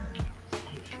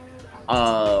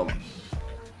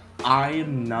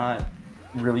am not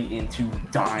really into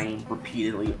dying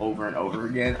repeatedly over and over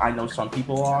again. I know some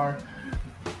people are.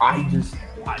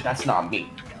 That's not me.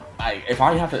 If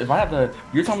I have to,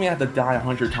 you're telling me I have to die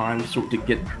 100 times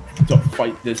to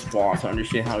fight this boss to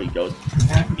understand how he goes.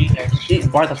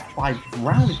 By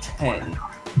round 10,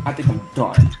 I think I'm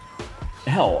done.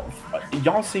 Hell,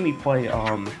 y'all see me play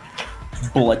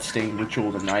Bloodstained Ritual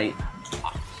of the Night.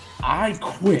 I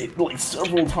quit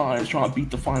several times trying to beat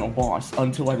the final boss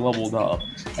until I leveled up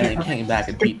and then came back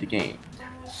and beat the game.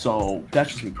 So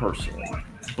that's just me personally.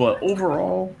 But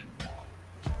overall,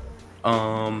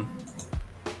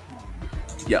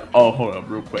 yeah. Oh, hold up,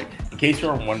 real quick. In case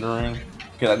you're wondering,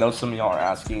 because I know some of y'all are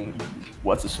asking,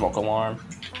 what's a smoke alarm?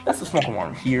 That's the smoke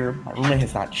alarm here. My roommate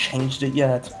has not changed it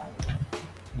yet.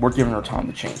 We're giving her time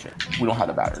to change it. We don't have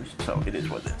the batteries, so it is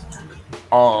what it is.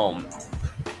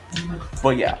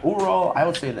 But yeah, overall, I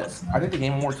would say this. I think the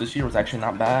Game Awards this year was actually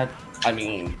not bad. I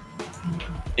mean,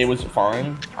 it was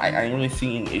fine. I didn't really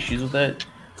see any issues with it.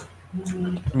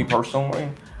 Me personally.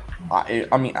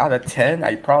 I mean, out of 10,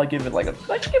 I'd probably give it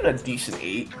a decent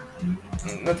 8.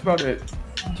 That's about it.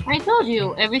 I told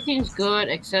you, everything's good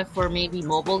except for maybe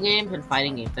mobile games and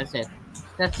fighting games. That's it.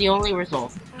 That's the only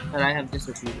result that I have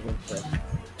disagreed with.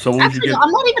 So what would you give?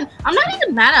 I'm not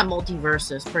even mad at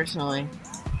Multiverses personally.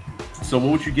 So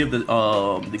what would you give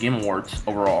the Game Awards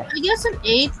overall? I guess an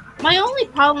 8. My only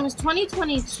problem is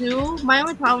 2022. My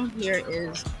only problem here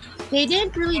is they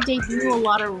didn't really debut a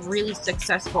lot of really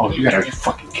successful. Oh, you gotta be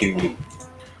fucking kidding me!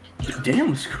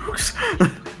 Damn, Scooks.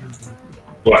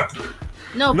 What?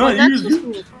 No, but that's just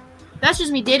me. That's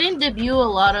just me. They didn't debut a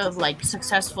lot of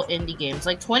successful indie games.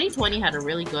 2020 had a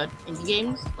really good indie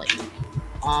games.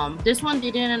 This one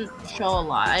they didn't show a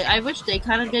lot. I wish they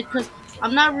kind of did because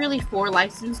I'm not really for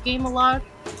licensed game a lot.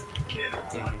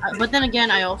 But then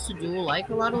again, I also do like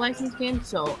a lot of licensed games.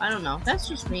 So I don't know. That's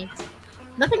just me.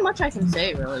 Nothing much I can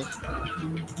say really.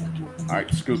 All right,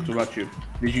 Scoops, what about you?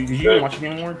 Did you even watch the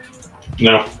Game Awards?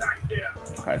 No.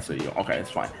 Okay, so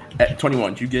it's fine. At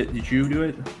 21, did you do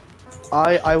it?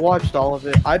 I watched all of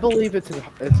it. I believe it's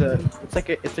like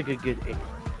a good 8.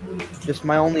 Just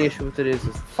my only issue with it is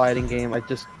the fighting game. I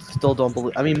just still don't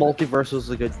believe. I mean, Multiverse was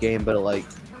a good game, but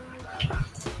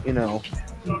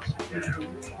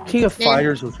King of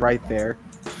Fighters was right there.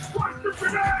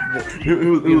 It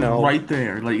was You know. right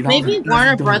there. Like that Maybe was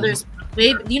Warner done. Brothers.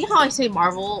 Maybe, do you know how I say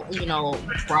Marvel?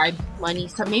 Bribe money.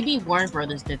 So maybe Warner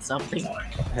Brothers did something.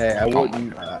 Hey, I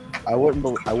wouldn't. I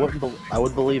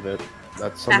would believe it.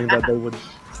 That's something that they would.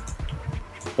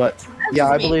 But yeah,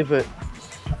 I believe it.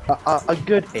 A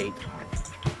good 8.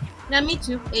 Yeah, me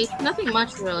too. 8. Nothing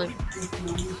much really.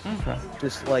 Okay.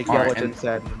 Just like Alright, Yellowton and-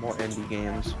 said, more indie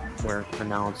games were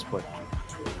announced, but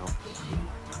you know.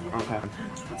 Okay.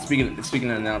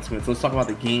 Speaking of announcements, let's talk about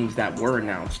the games that were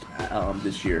announced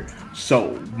this year.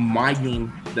 So my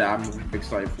game that I'm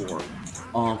excited for,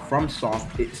 FromSoft.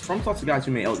 FromSoft's the guys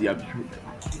who made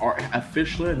are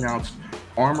officially announced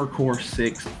Armor Core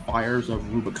 6: Fires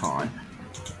of Rubicon.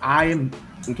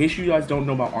 In case you guys don't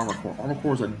know about Armor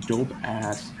Core is a dope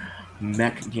ass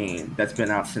mech game that's been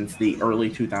out since the early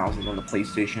 2000s on the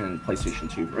PlayStation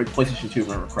 2, or PlayStation 2, if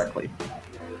I remember correctly.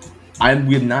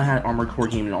 We have not had Armored Core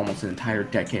game in almost an entire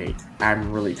decade.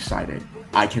 I'm really excited.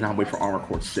 I cannot wait for Armored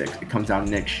Core 6. It comes out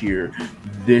next year.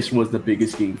 This was the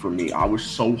biggest game for me. I was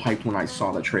so hyped when I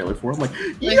saw the trailer for it. I'm like,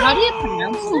 Wait, how do you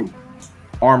pronounce it?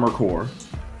 Armored Core.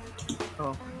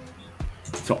 Oh.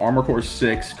 So Armored Core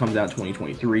 6 comes out in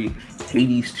 2023.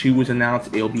 Hades 2 was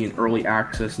announced. It'll be in early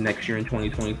access next year in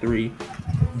 2023.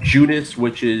 Judas,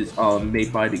 which is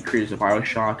made by the creators of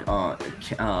Bioshock,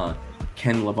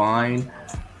 Ken Levine,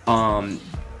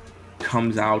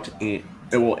 comes out in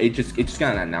it just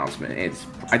got an announcement.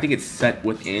 I think it's set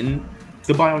within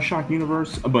the Bioshock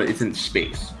universe, but it's in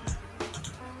space.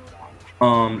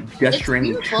 Death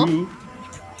Stranding 2,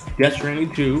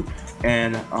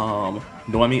 and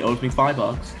Noemi owes me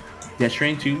 $5. Death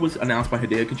Stranding 2 was announced by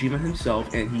Hideo Kojima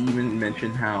himself, and he even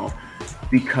mentioned how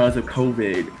because of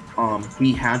COVID,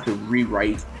 he had to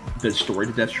rewrite the story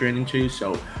to Death Stranding 2.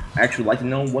 So I actually like to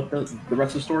know what the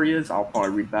rest of the story is. I'll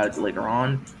probably read about it later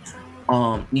on.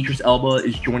 Idris Elba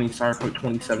is joining Cyberpunk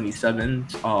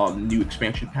 2077's new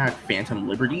expansion pack, Phantom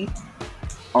Liberty.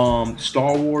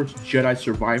 Star Wars Jedi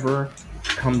Survivor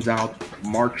comes out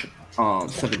March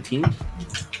 17th.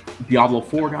 Diablo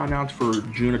 4 got announced for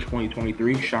June of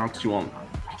 2023. Shout out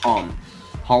to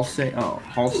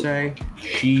Halsey.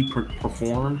 She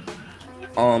performed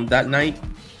that night.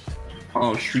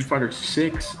 Street Fighter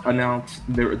 6 announced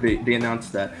they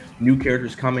announced that new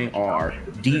characters coming are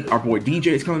our boy DJ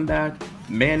is coming back,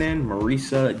 Manon,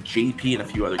 Marisa, JP, and a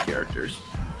few other characters.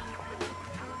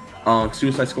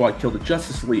 Suicide Squad Kill the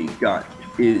Justice League got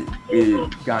a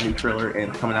new trailer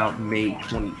and coming out May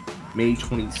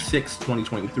 26,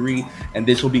 2023, and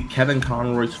this will be Kevin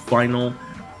Conroy's final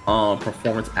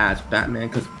performance as Batman,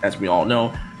 because as we all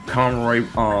know, Conroy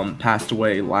passed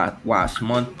away last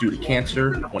month due to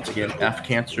cancer. Once again, F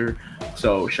cancer.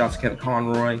 So shouts to Kevin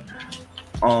Conroy.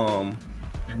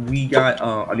 We got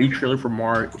a new trailer for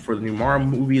the new Mario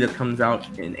movie that comes out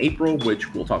in April,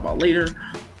 which we'll talk about later.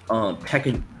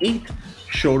 Tekken 8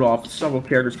 showed off several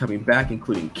characters coming back,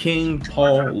 including King,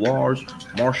 Paul, Lars,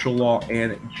 Martial Law,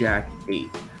 and Jack 8.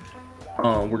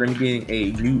 We're going to be getting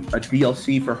a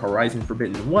DLC for Horizon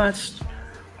Forbidden West.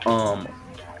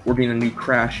 We're getting a new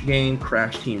Crash game,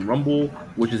 Crash Team Rumble,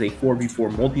 which is a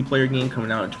 4v4 multiplayer game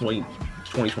coming out in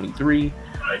 2023.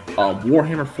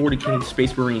 Warhammer 40k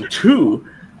Space Marine 2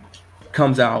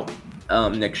 comes out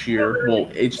next year.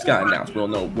 Well, it just got announced. We don't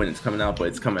know when it's coming out, but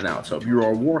it's coming out. So if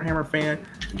you're a Warhammer fan,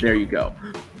 there you go.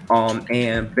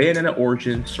 And Bayonetta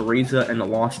Origin, Cereza and the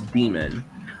Lost Demon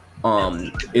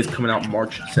is coming out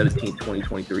March 17th,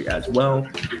 2023 as well.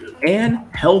 And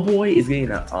Hellboy is getting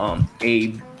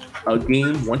a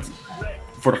game once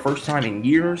for the first time in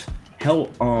years.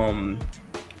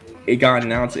 It got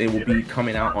announced it will be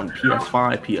coming out on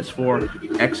PS5, PS4,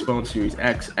 Xbone Series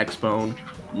X, Xbone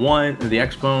One, the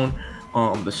Xbone,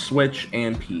 the Switch,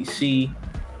 and PC.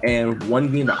 And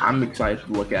one game that I'm excited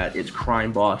to look at is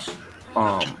Crime Boss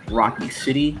Rocky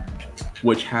City,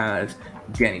 which has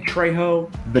Danny Trejo,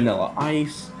 Vanilla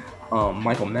Ice,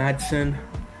 Michael Madsen,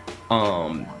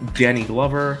 Danny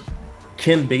Glover,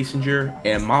 Kim Basinger,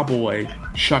 and my boy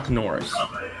Chuck Norris.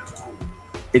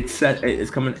 It's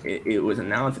coming. It was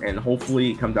announced, and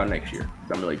hopefully it comes out next year.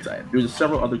 So I'm really excited. There's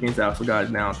several other games that also got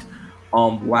announced.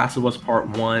 Last of Us Part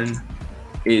 1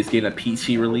 is getting a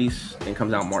PC release and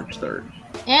comes out March 3rd.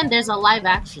 And there's a live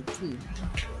action too.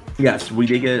 Yes, we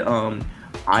did get.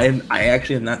 I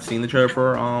actually have not seen the trailer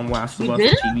for Last of Us,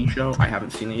 the TV show. I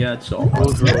haven't seen it yet, so I'll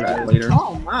go through that later.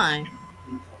 Oh my.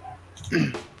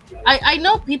 I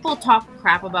know people talk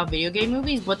crap about video game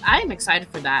movies, but I'm excited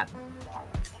for that.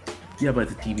 Yeah, but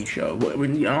it's a TV show.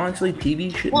 Honestly,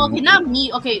 TV should. Well, not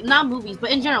movies,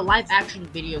 but in general, live action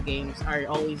video games are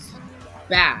always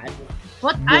bad.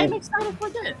 But I'm excited for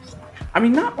this. I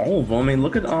mean, not all of them. I mean,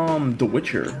 look at The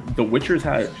Witcher. The Witcher's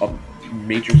had a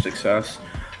major success.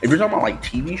 If you're talking about like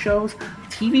TV shows,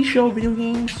 TV show video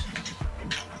games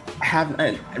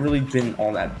haven't really been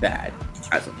all that bad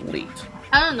as of late.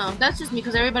 I don't know. That's just me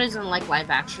because everybody doesn't like live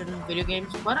action video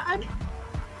games, but I'm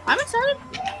excited.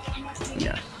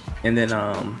 Yeah, and then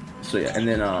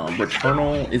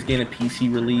Returnal is getting a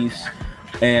PC release,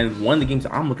 and one of the games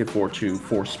I'm looking forward to,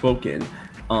 Forspoken.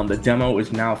 The demo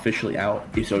is now officially out.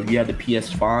 So if you have the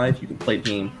PS5, you can play the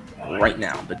game right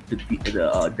now. The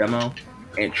demo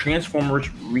and Transformers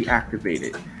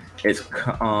Reactivated is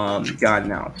got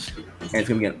announced, and it's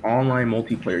gonna be an online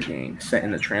multiplayer game set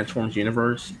in the Transformers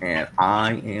universe, and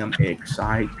I am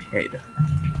excited.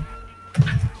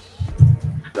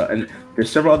 So, and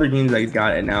there's several other games that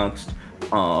got announced.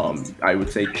 I would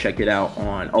say check it out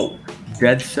on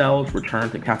Dead Cells Return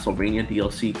to Castlevania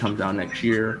DLC comes out next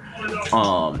year.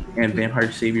 And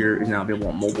Vampire Savior is now available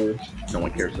on mobile. No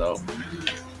one cares though.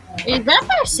 Is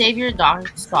Vampire Savior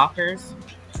Stalkers?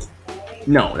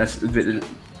 No, I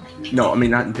mean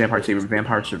not Vampire Savior,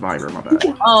 Vampire Survivor. My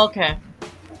bad. Oh, okay.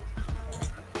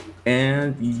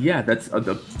 And yeah, that's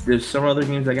there's several other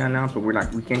games that got announced, but we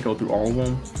can't go through all of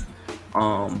them.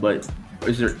 But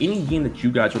is there any game that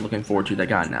you guys are looking forward to that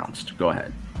got announced? Go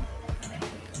ahead.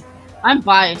 I'm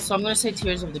biased, so I'm gonna say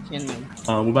Tears of the Kingdom.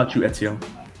 What about you, Ezio?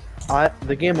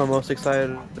 The game I'm most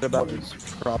excited about is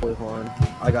probably one.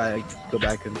 I gotta go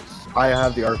back and I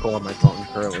have the article on my phone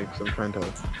currently, so I'm trying to,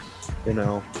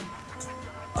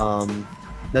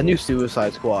 the new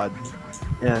Suicide Squad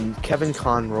and Kevin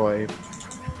Conroy.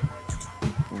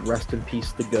 Rest in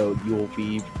peace, the GOAT. You will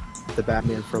be the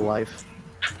Batman for life,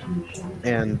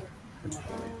 and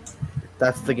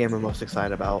that's the game I'm most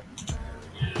excited about.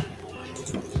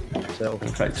 So,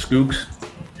 Okay, Skooks.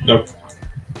 Nope.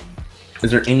 Is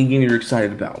there any game you're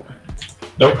excited about?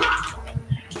 Nope.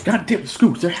 God damn it,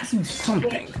 Skooks, there has to be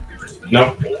something.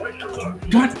 Nope.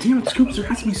 God damn it, Skooks, there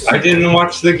has to be something. I didn't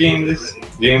watch the Game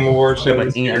Awards show But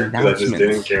this any year because I just didn't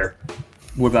announcements? care.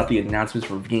 What about the announcements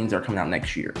for games that are coming out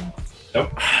next year?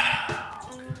 Nope.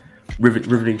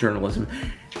 Riveting journalism.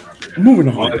 Moving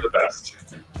One on. of the best.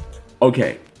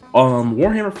 Okay.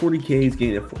 Warhammer 40K is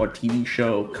getting a TV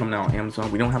show coming out on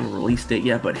Amazon. We don't have a release date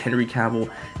yet, but Henry Cavill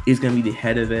is going to be the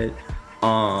head of it.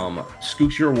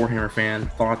 Skooks, you're a Warhammer fan.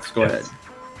 Thoughts? Go ahead.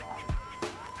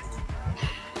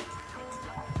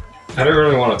 I don't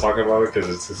really want to talk about it because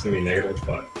it's just going to be negative,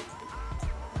 but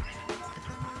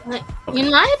In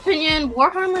my opinion,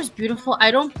 Warhammer is beautiful.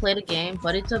 I don't play the game,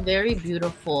 but it's a very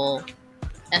beautiful,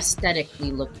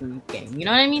 aesthetically looking game. You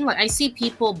know what I mean? Like I see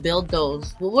people build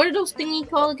those. What are those thingy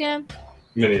called again?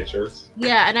 miniatures.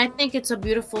 Yeah, and I think it's a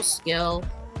beautiful skill.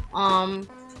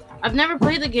 I've never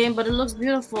played the game, but it looks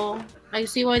beautiful. I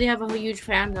see why they have a huge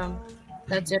fandom.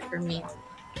 That's it for me.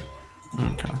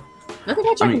 Okay. Nothing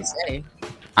much I can say.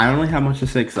 I don't really have much to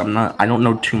say because I don't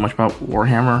know too much about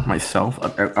Warhammer myself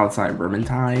outside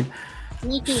Vermintide.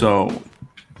 Me too. So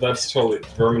That's totally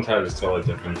Vermintide is totally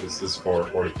different. This is for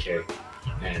 40K,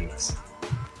 and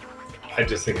I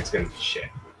just think it's gonna be shit.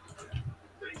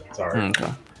 Sorry,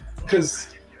 okay. because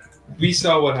we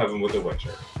saw what happened with The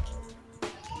Witcher.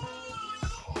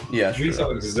 Yeah, We saw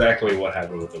exactly what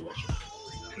happened with The Witcher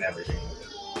and everything with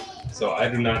it. So I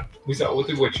do not. We saw it with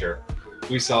The Witcher.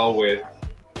 We saw with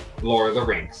Lord of the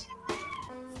Rings.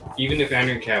 Even if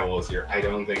Henry Cavill is here, I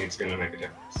don't think it's going to make a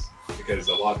difference because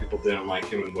a lot of people didn't like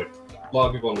him, and a lot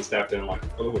of people on the staff didn't like him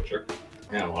for The Witcher,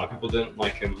 and a lot of people didn't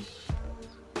like him,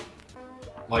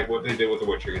 like what they did with The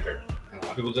Witcher either. And a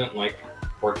lot of people didn't like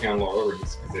working on Lord of the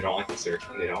Rings because they don't like the series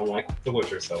and they don't like The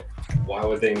Witcher. So why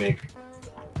would they make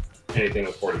anything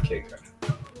with 40K credit?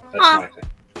 That's my thing.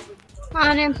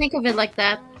 I didn't think of it like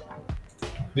that.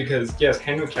 Because yes,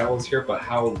 Henry Cavill is here, but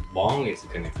how long is he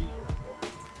going to be here for?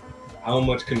 How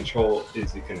much control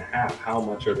is he going to have? How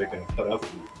much are they going to put up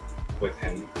with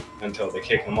him until they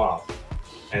kick him off,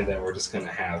 and then we're just going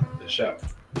to have the show?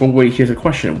 Well, wait. Here's a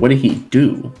question. What did he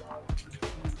do?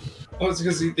 Oh, it's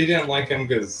because they didn't like him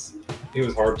because he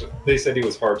was hard. They said he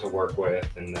was hard to work with,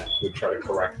 and that he would try to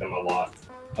correct them a lot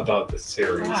about the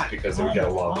series because they would get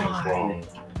a lot of things wrong.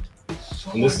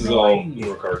 And this is all in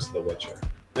regards to The Witcher.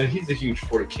 And he's a huge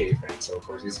 40K fan, so of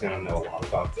course he's going to know a lot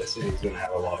about this, and he's going to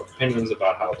have a lot of opinions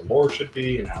about how the lore should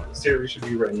be, and how the series should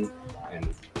be written, and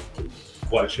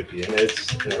what should be in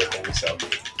it, and everything. So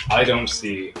I don't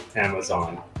see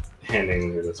Amazon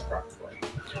handing me this properly.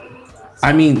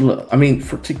 I mean, look, to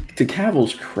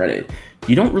Cavill's credit,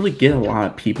 you don't really get a lot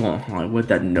of people in Hollywood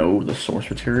that know the source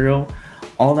material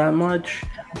all that much.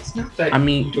 It's not that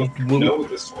you don't know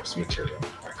the source material,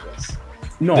 Reckless.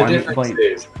 No, The I mean, difference like,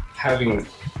 is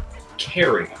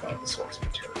caring about the source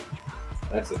material.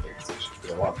 That's the biggest issue,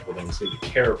 because a lot of people don't seem to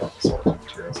care about the source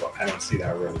material, so I don't see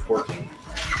that really working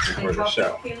for the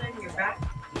show.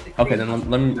 Okay, then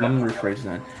let me rephrase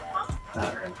that.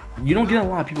 You don't get a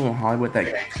lot of people in Hollywood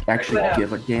that actually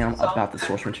give a damn about the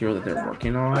source material that they're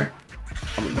working on.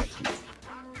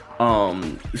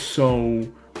 So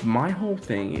my whole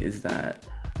thing is that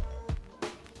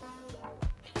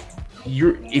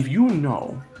if you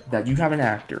know that you have an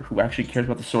actor who actually cares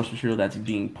about the source material that's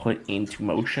being put into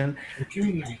motion,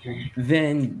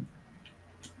 then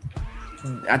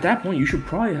at that point you should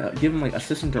probably give him like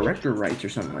assistant director rights or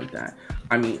something like that.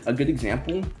 I mean, a good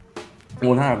example,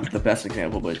 well, not the best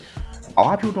example, but a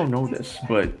lot of people don't know this,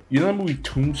 but you know the movie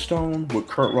Tombstone with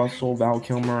Kurt Russell, Val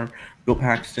Kilmer, Bill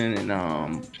Paxton,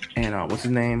 and what's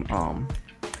his name,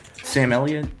 Sam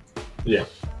Elliott? Yeah.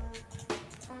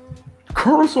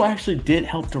 Kurt Russell actually did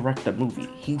help direct the movie.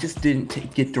 He just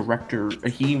didn't get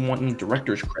he wanted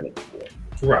director's credit for it.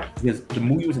 Right. Because the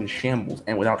movie was in shambles,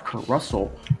 and without Kurt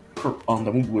Russell, the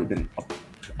movie would have been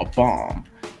a bomb.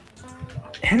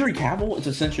 Henry Cavill is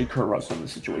essentially Kurt Russell in the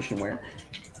situation where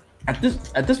at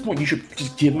this point you should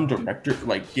just give him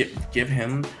give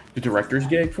him the director's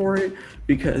gig for it,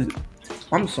 because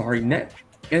I'm sorry,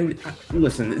 and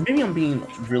listen, maybe I'm being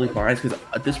really biased because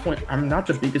at this point I'm not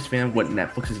the biggest fan of what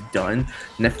Netflix has done.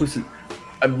 Netflix is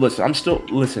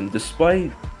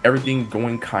despite everything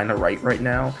going kind of right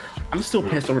now, I'm still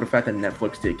pissed over the fact that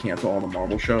Netflix did cancel all the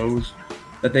Marvel shows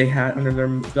that they had under their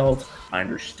belts. I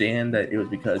understand that it was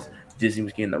because Disney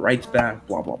was getting the rights back,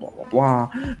 blah blah blah blah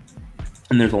blah,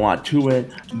 and there's a lot to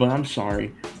it. But I'm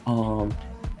sorry,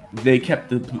 they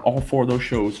kept all 5 of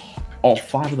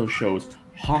those shows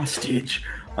hostage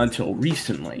until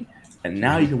recently, and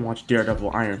now you can watch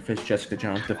Daredevil, Iron Fist, Jessica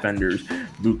Jones, Defenders,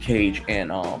 Luke Cage, and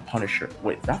Punisher.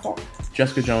 Wait, that's all?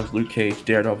 Jessica Jones, Luke Cage,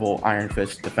 Daredevil, Iron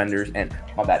Fist, Defenders, and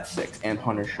that's 6, and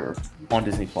Punisher on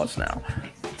Disney Plus now.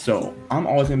 So I'm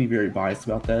always gonna be very biased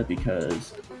about that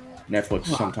because Netflix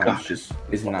sometimes just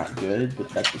is not good, but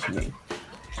that's just me.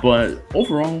 But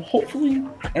overall, hopefully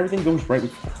everything goes right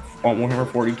with Warhammer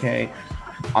 40K.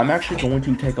 I'm actually going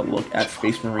to take a look at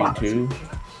Space Marine 2,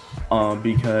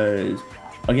 because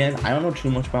again, I don't know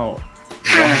too much about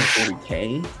Warhammer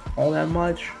 40K all that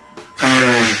much.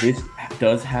 This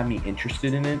does have me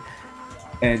interested in it.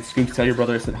 And Scoops, tell your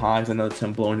brother I said hi, because I know it's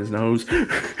him blowing his nose.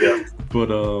 Yeah. But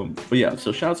yeah,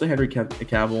 so shout out to Henry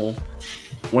Cavill.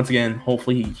 Once again,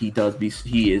 hopefully he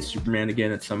is Superman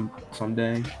again at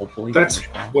someday. Hopefully. That's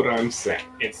what I'm saying.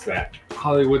 It's that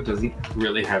Hollywood doesn't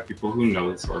really have people who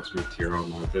know the source material,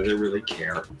 not that they really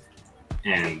care.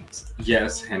 And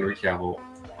yes, Henry Cavill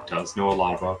does know a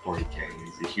lot about 40K.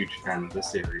 He's a huge fan of the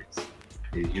series.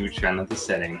 He's a huge fan of the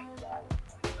setting.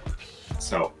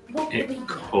 So it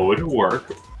could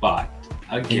work, but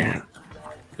again,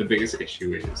 the biggest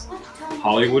issue is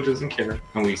Hollywood doesn't care,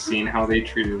 and we've seen how they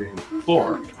treated him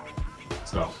before.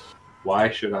 So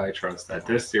why should I trust that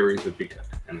this series would be good?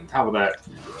 And on top of that,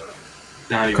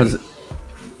 not even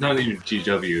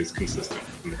GW is consistent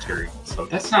with the material. So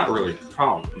that's not really the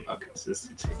problem about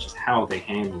consistency, it's just how they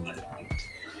handle it.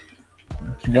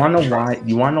 You wanna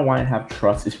know why I have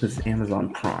trust? Is because it's Amazon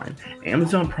Prime.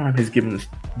 Amazon Prime has given us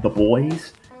The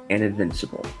Boys and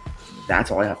Invincible. That's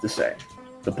all I have to say.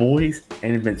 The Boys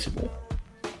and Invincible.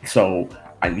 So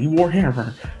I need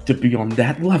Warhammer to be on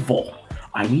that level.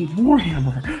 I need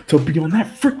Warhammer to be on that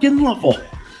freaking level.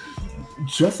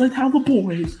 Just like how The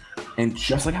Boys and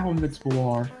just like how Invincible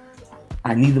are,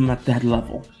 I need them at that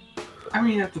level. I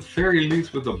mean, at the very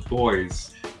least with The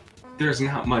Boys, there's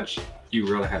not much you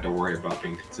really had to worry about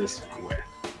being consistent with.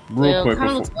 Real quick,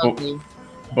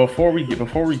 before we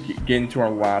get into our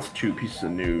last 2 pieces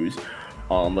of news,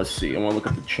 let's see. I want to look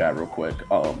at the chat real quick.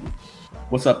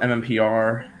 What's up,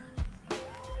 MMPR?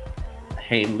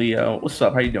 Hey, Leo. What's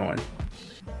up? How you doing?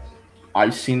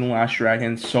 I've seen The Last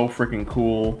Dragon. So freaking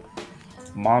cool.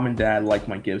 Mom and Dad like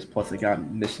my gifts. Plus, I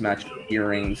got mismatched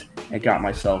earrings. I got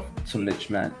myself some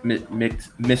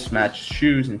mismatched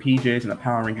shoes and PJs and a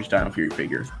Power Rangers Dino Fury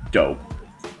figure. Dope.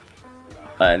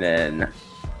 And then,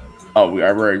 I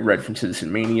already read from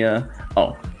Citizen Mania.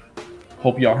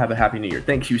 Hope y'all have a happy New Year.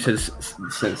 Thank you,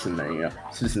 Citizen Mania,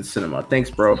 Citizen Cinema.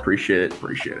 Thanks, bro. Appreciate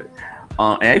it.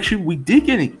 Actually, we did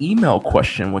get an email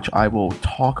question, which I will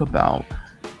talk about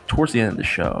towards the end of the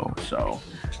show. So,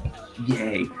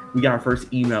 yay, we got our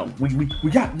first email. We did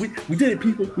it,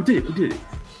 people. We did it.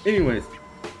 Anyways,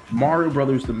 Mario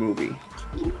Brothers the movie.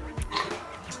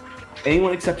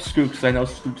 anyone except Scoops, 'cause I know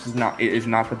Scoops is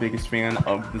not the biggest fan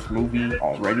of this movie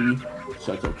already,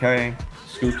 so it's okay.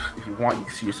 Scoops, if you want, you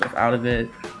can see yourself out of it.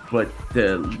 But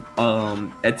the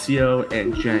Ezio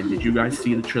and Jen, did you guys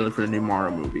see the trailer for the new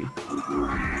Mario movie?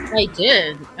 I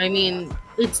did. I mean,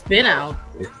 it's been out.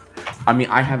 I mean,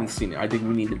 I haven't seen it. I think we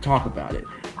need to talk about it.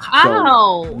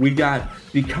 How? So we got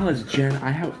because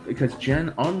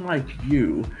Jen, unlike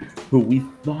you, who we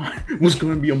thought was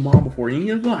going to be a mom before any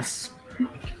of us,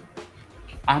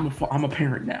 I'm a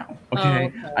parent now.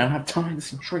 Okay? I don't have time to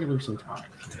see trailers sometimes,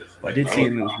 but I did see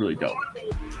it and it was really dope.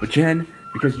 But Jen,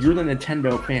 because you're the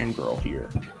Nintendo fangirl here,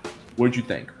 what did you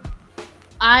think?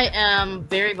 I am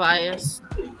very biased.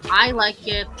 I like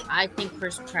it. I think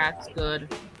Chris Pratt's good.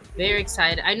 Very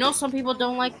excited. I know some people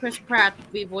don't like Chris Pratt to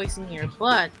be voicing here,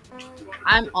 but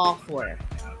I'm all for it.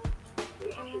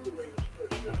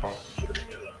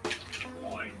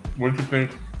 What did you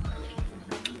think?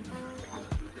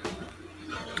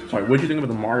 Sorry, what did you think about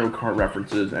the Mario Kart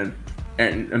references and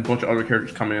a bunch of other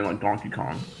characters coming in like Donkey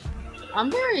Kong?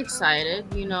 I'm very excited.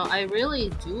 You know, I really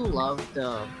do love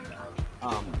the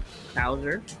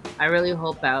Bowser. I really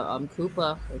hope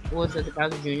Koopa, like, was it the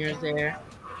Bowser Jr. is there.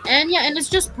 And yeah, and it's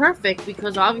just perfect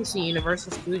because obviously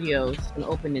Universal Studios is an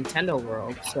open Nintendo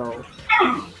world. So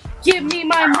give me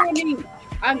my money.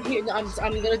 I'm here. I'm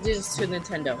gonna do this to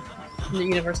Nintendo, the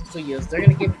Universal Studios. They're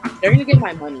gonna get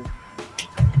my money.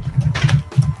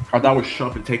 I thought it was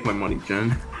shove and take my money,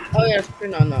 Jen. Oh yeah,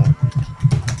 no.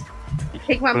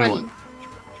 Take my money.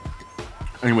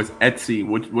 Anyways, Etsy,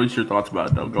 what's your thoughts about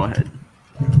it though? Go ahead.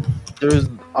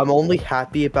 I'm only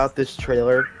happy about this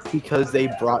trailer because they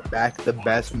brought back the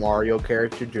best Mario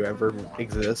character to ever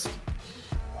exist,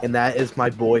 and that is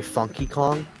my boy Funky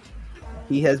Kong.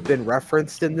 He has been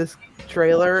referenced in this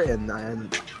trailer, and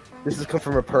this has come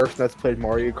from a person that's played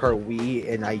Mario Kart Wii,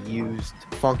 and I used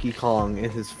Funky Kong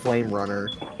in his Flame Runner.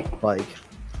 Like,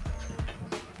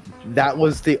 that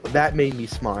made me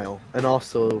smile, and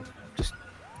also just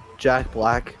Jack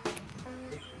Black,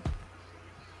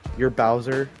 your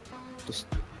Bowser. Just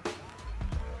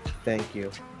thank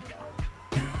you.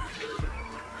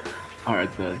 All right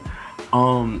then.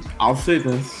 I'll say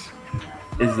this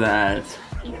is that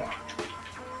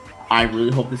I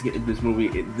really hope this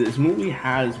movie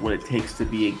has what it takes to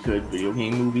be a good video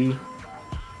game movie.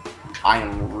 I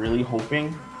am really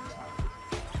hoping.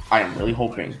 And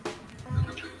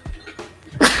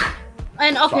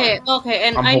okay,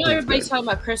 and I'm I know hoping everybody's talking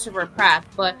about Christopher Pratt,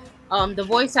 but the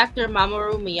voice actor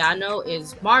Mamoru Miyano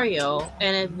is Mario,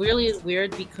 and it really is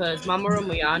weird because Mamoru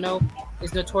Miyano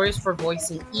is notorious for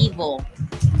voicing evil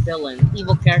villains,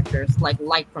 evil characters like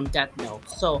Light from Death Note.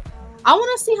 So I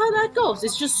want to see how that goes.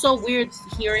 It's just so weird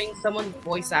hearing someone's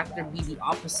voice actor be the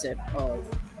opposite of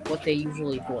what they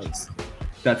usually voice.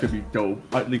 That's gonna be dope.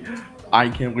 I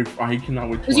can't wait. I cannot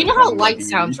wait. Because you know how Light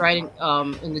sounds, right?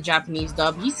 In the Japanese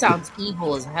dub, he sounds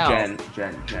evil as hell.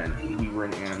 Jen, we were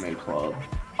an anime club.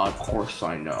 Of course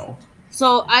I know.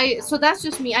 So that's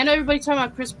just me. I know everybody's talking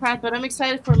about Chris Pratt, but I'm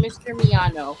excited for Mr.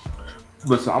 Miyano.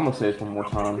 Listen, I'm gonna say this one more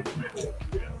time.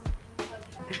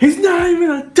 He's not even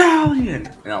Italian,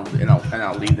 and I'll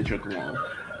leave the joke alone.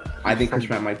 I think Chris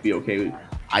Pratt might be okay.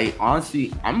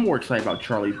 I'm more excited about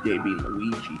Charlie Day being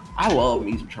Luigi. I love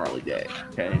me some Charlie Day.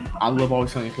 Okay, I love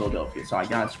Always Sunny in Philadelphia, so I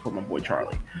gotta support my boy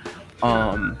Charlie.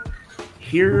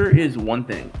 Here's the one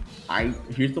thing I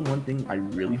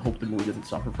really hope the movie doesn't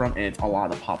suffer from, and it's a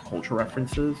lot of pop culture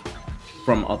references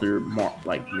from other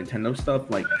like Nintendo stuff,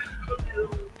 like.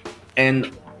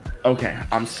 And okay,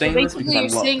 I'm saying so this because basically you're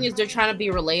saying is they're trying to be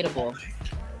relatable.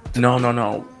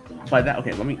 No. By that,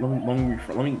 okay, let me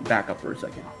back up for a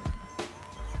second.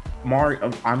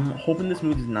 I'm hoping this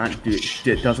movie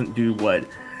doesn't do what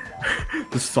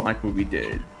the Sonic movie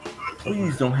did.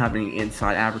 Please don't have any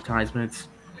inside advertisements.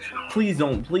 Please,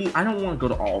 I don't want to go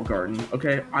to Olive Garden.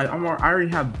 Okay, I already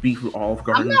have beef with Olive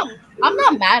Garden. I'm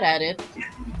not mad at it.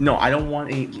 No, I don't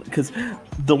want any, because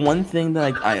the one thing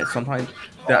that I sometimes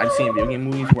that I've seen in video game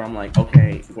movies where I'm like,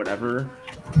 okay, whatever,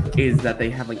 is that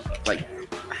they have like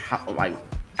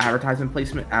advertising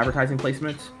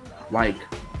placements, like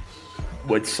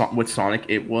with Sonic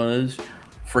it was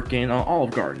freaking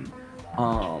Olive Garden,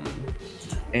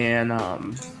 and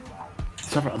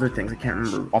several other things I can't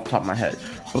remember off the top of my head,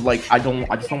 but like I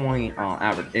just don't want any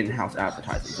in-house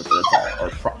advertising, but that's all,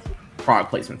 or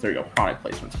product placements. There you go, product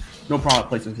placements. No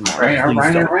product placements in Mario.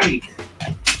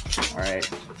 All right.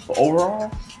 But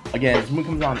overall, again, this movie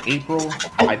comes out in April.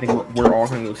 I think we're all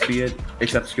going to go see it,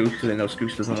 except Scoops, because I know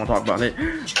Scoops doesn't want to talk about it.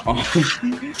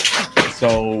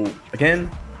 So again,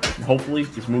 hopefully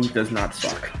this movie does not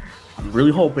suck. I'm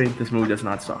really hoping this movie does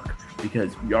not suck,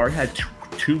 because we already had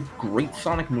 2 great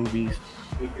Sonic movies,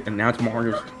 and now it's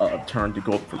Mario's turn to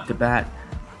go to bat.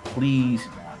 Please,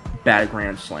 bat a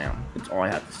grand slam. That's all I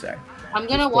have to say. I'm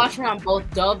gonna watch it on both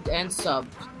dubbed and subbed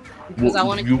because I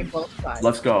want to hear both sides.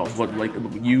 Let's go. Like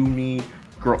you, me,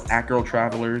 Girl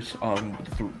Travelers.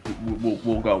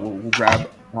 We'll go. We'll grab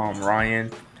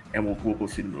Ryan, and we'll go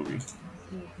see the movie.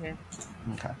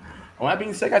 Okay. Well, that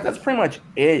being said, guys, that's pretty much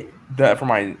it. That for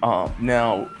my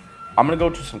now, I'm gonna go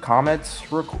to some comments.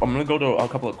 I'm gonna go to a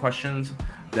couple of questions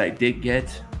that I did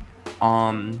get.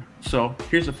 So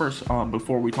here's the first.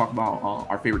 Before we talk about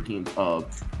our favorite teams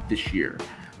of this year.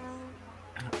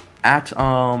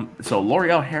 So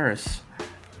L'Oreal Harris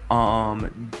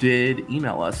did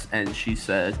email us, and she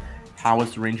said, "How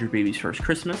was the Ranger Baby's first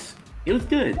Christmas?" It was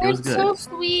good. It was good. So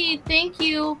sweet. Thank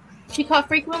you. She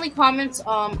frequently comments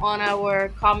on our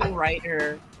Common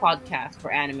Writer podcast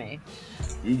for anime.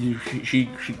 She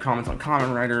comments on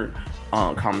Common Writer,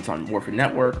 comments on Warfare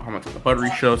Network, comments on the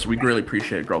Buttery Show. So we really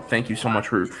appreciate it, girl. Thank you so much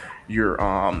for your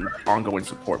ongoing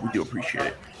support. We do appreciate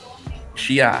it.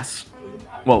 She asks,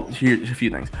 well, here's a few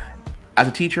things. As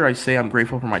a teacher, I say I'm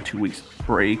grateful for my 2 weeks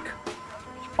break.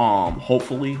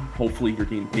 Hopefully you're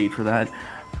getting paid for that.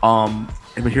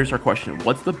 But here's our question: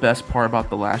 what's the best part about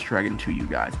The Last Dragon to you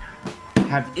guys?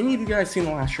 Have any of you guys seen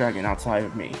The Last Dragon outside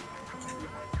of me?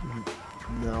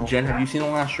 No. Jen, have you seen The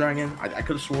Last Dragon? I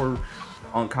could have swore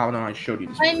on Calvin and I showed you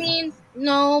this. I mean,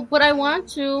 no, but I want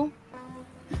to.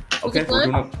 Okay, we're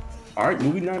doing all right.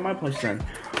 Movie night at my place then.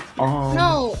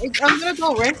 No, I'm gonna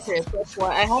go rent it. That's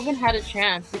why I haven't had a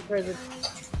chance because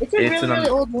it's a really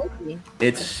old movie.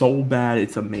 It's so bad,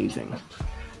 it's amazing.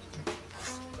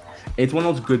 It's one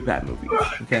of those good bad movies.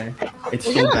 Okay, it's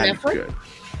so bad it's good.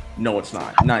 No, it's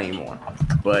not anymore.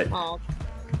 But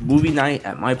movie night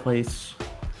at my place.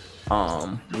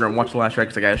 We're gonna watch The Last Dragon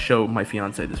because I gotta show my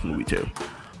fiance this movie too.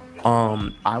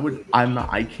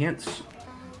 I can't.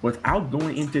 Without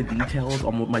going into details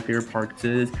on what my favorite part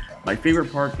is, my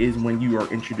favorite part is when you are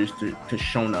introduced to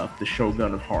Shona, the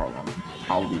Shogun of Harlem.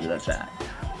 I'll leave it at that.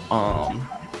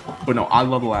 But no, I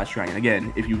love The Last Dragon.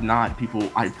 Again, if you've not,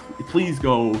 please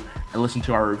go and listen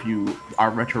to our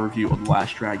retro review of The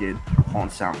Last Dragon on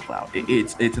SoundCloud.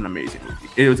 It's an amazing movie.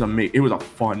 It was a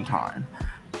fun time.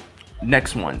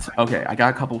 Next ones. Okay, I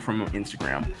got a couple from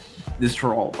Instagram. This is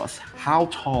for all of us. How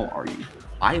tall are you?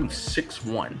 I am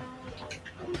 6'1".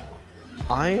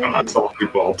 I'm not telling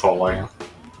people how tall I am.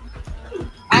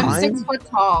 I'm 6 foot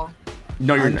tall.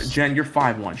 No, you're not. Jen, you're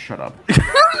 5'1". Shut up.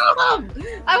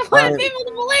 I want people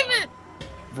to believe it.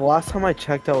 The last time I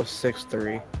checked, I was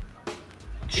 6'3".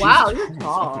 Wow, you're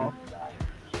tall.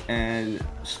 And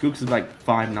Skooks is like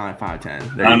 5'9",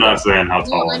 5'10". I'm not saying how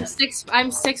tall I am.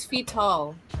 I'm 6 feet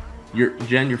tall.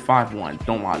 Jen, you're 5'1".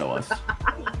 Don't lie to us.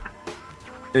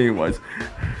 Anyways,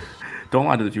 don't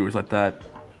lie to the viewers like that.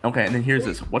 Okay, and then here's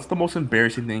this. What's the most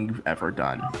embarrassing thing you've ever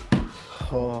done?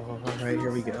 Oh, alright,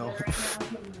 here we go.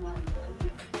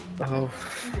 Oh.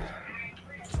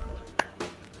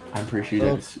 I'm pretty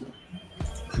sure that's...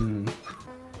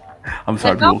 I'm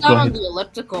sorry, I fell down on the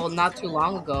elliptical not too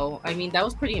long ago. I mean, that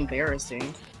was pretty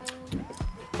embarrassing.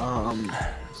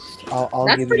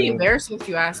 That's pretty embarrassing if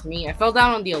you ask me. I fell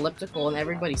down on the elliptical and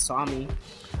everybody saw me.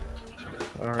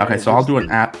 Right, okay, so I'll do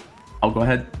an app. I'll go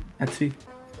ahead, Etsy.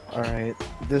 All right,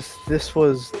 this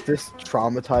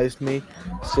traumatized me.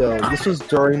 So this was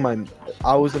during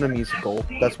I was in a musical.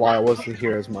 That's why I wasn't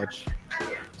here as much.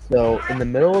 So in the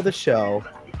middle of the show,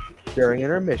 during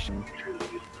intermission,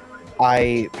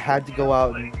 I had to go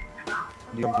out and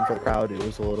do something for the crowd. It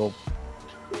was a little...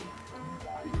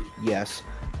 Yes.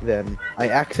 Then I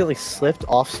accidentally slipped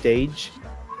off stage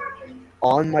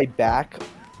on my back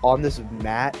on this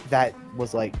mat that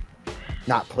was like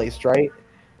not placed right.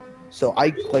 So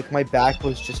my back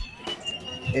was just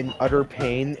in utter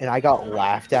pain, and I got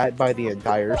laughed at by the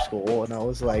entire school, and I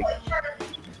was like...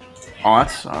 Oh,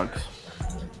 that sucks.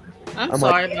 I'm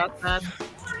sorry about that.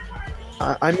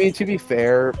 I mean, to be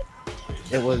fair,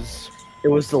 it was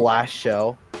the last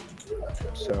show,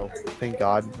 so thank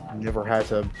God I never had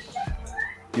to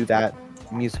do that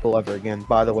musical ever again.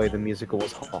 By the way, the musical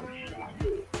was Home,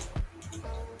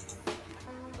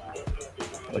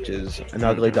 which is an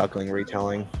Ugly Duckling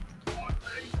retelling.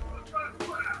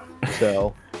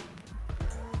 So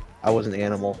I was an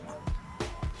animal.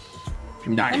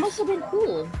 Nice. That must have been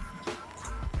cool.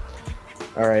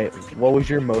 Alright, what was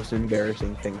your most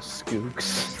embarrassing thing,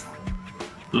 Skooks?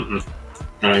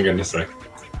 I ain't gonna say.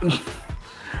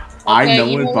 I know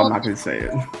it, but I'm not gonna say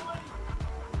it.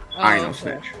 I ain't no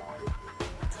snitch.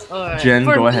 Alright. Jen,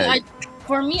 go ahead.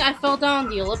 For me, I fell down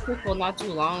the elliptical not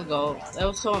too long ago. That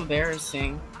was so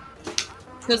embarrassing.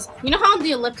 Because you know how on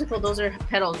the elliptical those are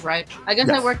pedals, right? I guess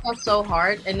I Yes. worked out so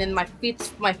hard, and then my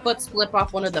foot slipped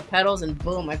off one of the pedals, and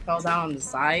boom, I fell down on the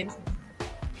side,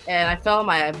 and I fell on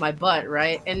my butt,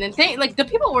 right? And then like the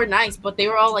people were nice, but they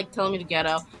were all like telling me to get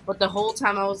up. But the whole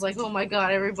time I was like, oh my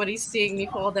god, everybody's seeing me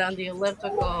fall down the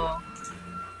elliptical.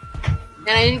 And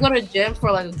I didn't go to the gym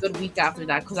for like a good week after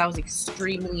that because I was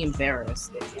extremely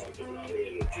embarrassed.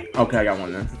 Okay, I got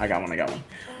one then. I got one.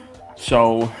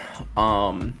 So,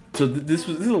 this is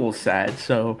a little sad.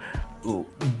 So,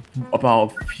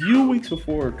 about a few weeks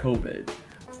before COVID,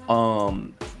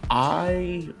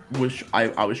 I was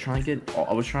trying to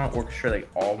orchestrate like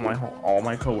all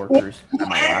my coworkers at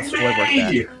my last school I worked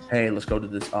at. Hey, let's go to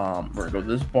this we're gonna go to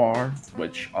this bar,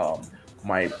 which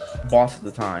my boss at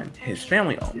the time, his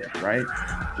family owned, right?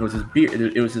 It was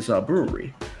this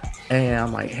brewery. And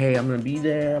I'm like, hey, I'm gonna be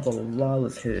there, blah blah blah,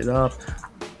 let's hit it up.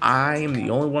 I am the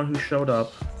only one who showed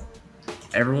up.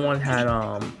 Everyone had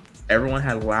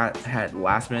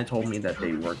last minute told me that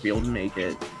they weren't be able to make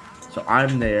it. So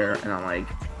I'm there and I'm like,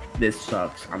 this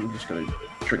sucks. I'm just gonna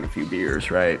drink a few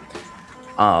beers, right?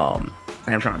 And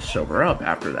I'm trying to sober up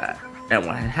after that. And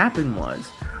what had happened was,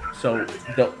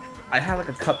 I had like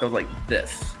a cup that was like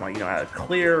this, like, I had a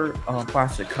clear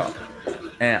plastic cup,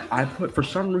 and for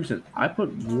some reason I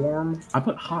put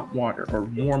hot water or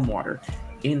warm water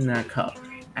in that cup.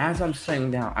 As I'm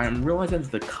sitting down, I'm realizing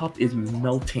that the cup is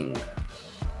melting,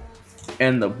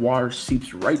 and the water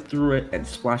seeps right through it and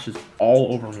splashes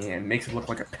all over me and makes it look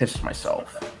like I pissed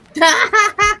myself.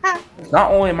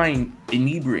 Not only am I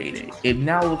inebriated, it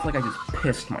now looks like I just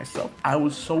pissed myself. I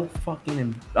was so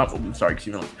fucking I'm sorry,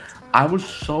 excuse me. I was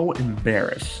so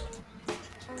embarrassed.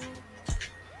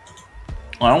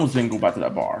 I almost didn't go back to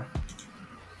that bar.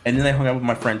 And then I hung out with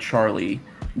my friend Charlie.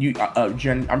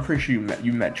 Jen, I'm pretty sure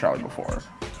you met Charlie before.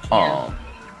 Yeah.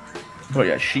 But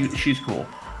yeah, she's cool.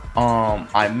 We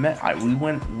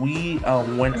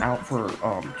went out for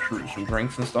some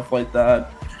drinks and stuff like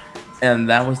that. And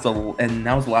that was the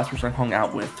last person I hung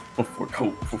out with before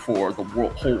the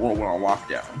whole world went on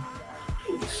lockdown.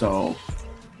 So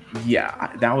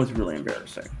yeah, that was really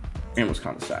embarrassing. And it was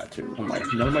kind of sad too. I'm like,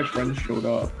 none of my friends showed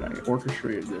up. And I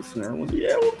orchestrated this, and everyone's like,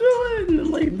 yeah, we'll do it. And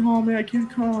then like, no man, I can't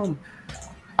come.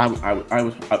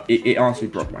 It honestly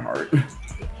broke my heart.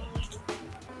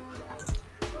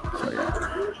 So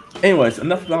yeah. Anyways,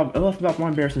 enough about my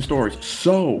embarrassing stories.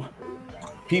 So,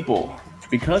 people,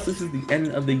 because this is the end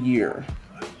of the year,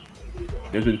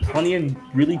 there's been plenty of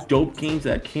really dope games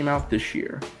that came out this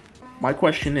year. My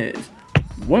question is,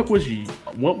 what was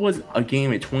a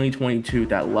game in 2022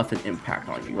 that left an impact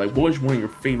on you? Like, what was one of your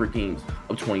favorite games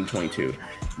of 2022?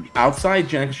 Outside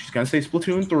Jen, because she's gonna say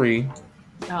Splatoon 3.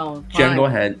 Oh, Jen, fine. go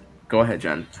ahead. Go ahead,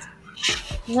 Jen.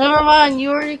 Never mind,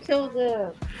 you already killed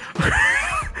it.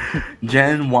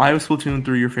 Jen, why was Splatoon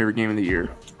 3 your favorite game of the year?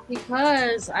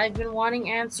 Because I've been wanting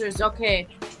answers. Okay,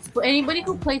 anybody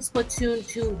who played Splatoon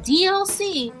 2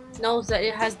 DLC knows that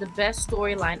it has the best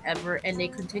storyline ever, and they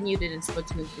continued it in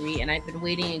Splatoon 3, and I've been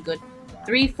waiting a good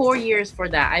 3-4 years for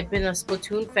that. I've been a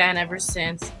Splatoon fan ever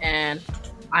since, and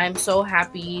I'm so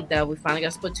happy that we finally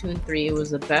got Splatoon 3. It was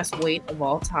the best wait of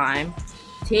all time.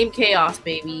 Team Chaos,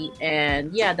 baby.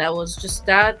 And yeah,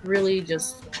 that really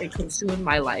just it consumed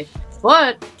my life.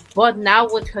 But now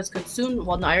what has consumed,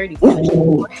 well, no, I already finished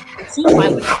it. Consumed my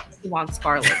life. Pokemon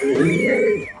Scarlet.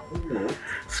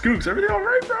 Scoops, everything all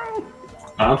right, bro?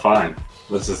 I'm fine.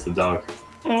 This is the dog.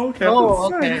 Oh, okay.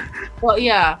 Oh, okay. Well,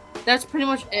 yeah, that's pretty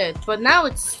much it. But now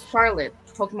it's Scarlet,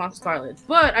 Pokemon Scarlet.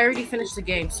 But I already finished the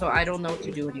game, so I don't know what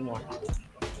to do anymore.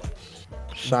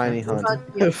 Shiny hunt.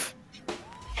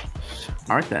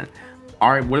 All right, then.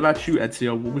 All right, what about you,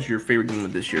 Ezio? What was your favorite game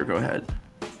of this year? Go ahead.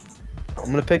 I'm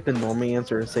gonna pick the normie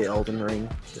answer and say Elden Ring.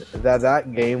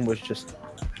 That game was just,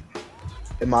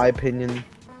 in my opinion,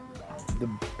 the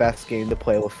best game to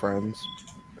play with friends.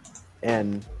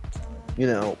 And,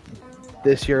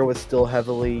 this year was still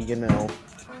heavily,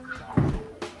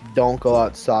 don't go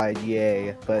outside,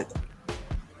 yay. But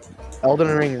Elden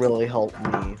Ring really helped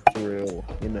me through,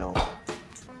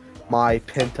 my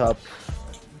pent up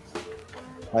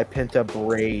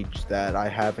rage that I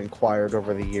have acquired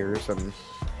over the years, and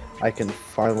I can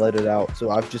finally let it out.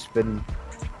 So I've just been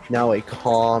now a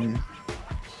calm,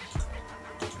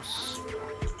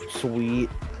 sweet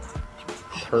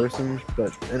person.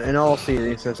 But in all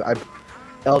seriousness,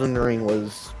 Elden Ring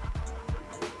was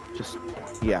just,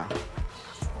 yeah.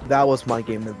 That was my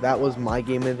game of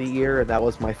the year, and that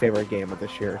was my favorite game of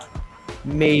this year.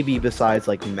 Maybe besides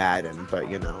like Madden, but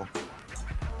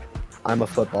I'm a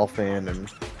football fan,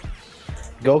 and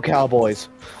go Cowboys.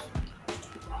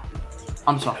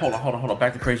 I'm sorry, hold on.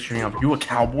 Back to Crazy Train. You a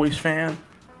Cowboys fan?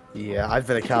 Yeah, I've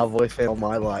been a Cowboys fan all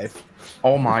my life.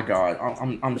 Oh my god,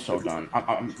 I'm so done.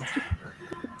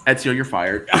 Ezio, you're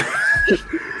fired.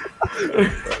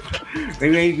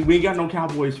 we ain't got no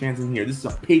Cowboys fans in here. This is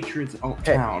a Patriots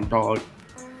town, dog.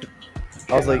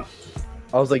 I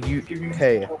was like,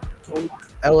 hey,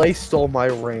 LA stole my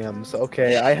Rams.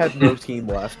 Okay, I had no team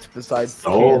left besides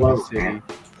Kansas City.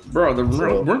 Bro,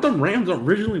 weren't the Rams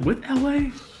originally with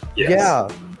LA? Yes. Yeah.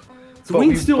 So we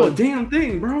ain't still a damn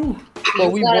thing, bro.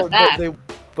 But we got won. it back.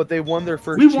 But they won their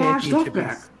first We want our stuff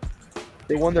championship. back.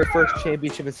 They won their first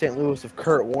championship in St. Louis with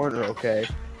Kurt Warner. Okay.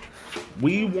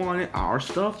 We wanted our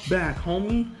stuff back,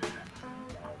 homie.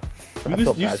 I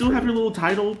feel You bad still for have you. your little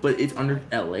title, but it's under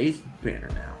LA's banner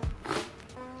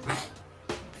now.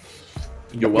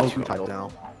 You're We have welcome. 2 titles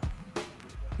now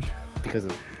because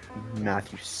of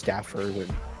Matthew Stafford.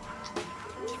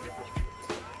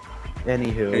 And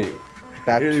anywho, Hey,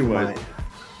 back anyway. to my.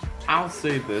 I'll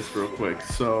say this real quick.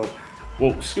 So,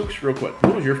 well, Scoops, real quick.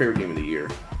 What was your favorite game of the year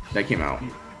that came out?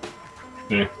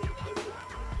 Yeah.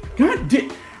 God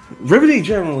damn. Riveting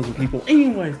journalism, people.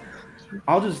 Anyways,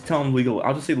 I'll just tell him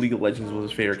I'll just say League of Legends was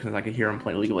his favorite because I can hear him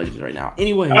playing League of Legends right now.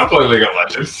 Anyways, I play League of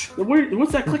Legends.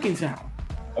 what's that clicking sound?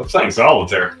 I'm playing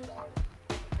Solitaire.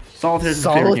 Solitaire's his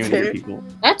favorite game of the year, Solitaire? people.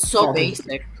 That's so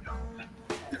basic.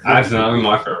 That's not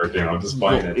my favorite game. I'm just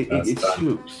playing No, it. That's it's time.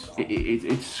 Scoops.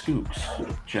 It's Scoops.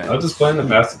 Jen. I'm just playing to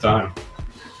pass the time.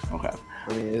 Okay.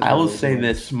 I mean, it's I will not say really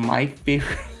this: my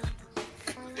favorite.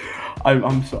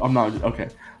 I'm not okay.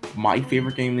 My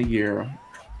favorite game of the year.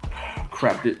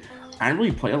 Crap! I didn't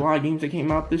really play a lot of games that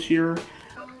came out this year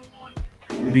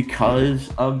because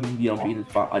of being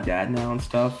a dad now and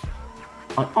stuff.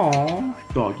 Aw,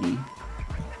 doggy.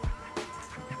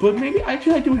 But maybe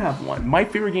actually I do have one. My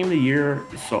favorite game of the year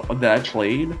that I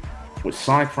played was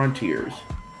Sonic Frontiers.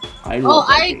 I love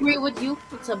that game. agree with you.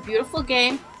 It's a beautiful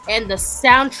game, and the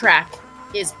soundtrack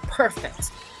is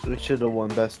perfect. It should have won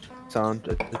best sound.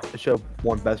 It should have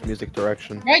won best music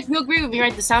direction. Right? You agree with me,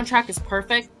 right? The soundtrack is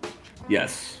perfect.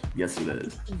 Yes, it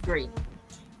is. Great.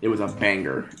 It was a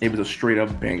banger. It was a straight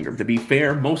up banger. To be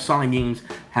fair, most Sonic games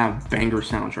have banger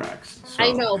soundtracks. So.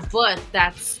 I know, but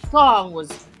that song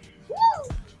was.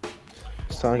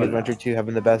 Sonic But- Adventure 2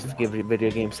 having the best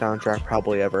video game soundtrack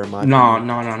probably ever in my No, opinion.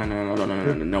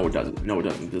 no, it doesn't. No, it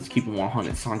doesn't. Just keep it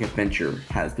 100. Sonic Adventure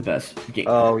has the best game.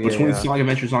 Oh, yeah, Between yeah. Sonic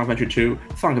Adventure and Sonic Adventure 2,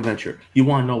 Sonic Adventure. You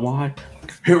want to know why?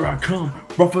 Here I come,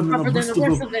 rougher than the rest of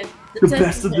them. it. The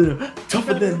best of them,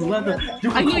 tougher than leather. I knew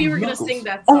call you me were gonna Knuckles. sing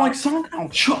that I song. like Sonic, I'll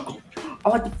chuckle. I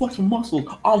like to flex my muscles.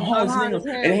 I'm hard as nails. It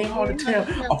ain't hard to tell.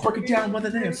 I'll break it down whether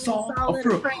they're soft or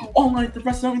fruit. All night, the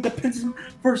rest of me depends on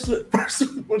first with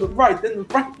the right, then the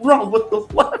right, wrong with the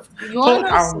left. You wanna know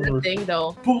I a remember. sad thing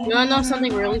though? You wanna know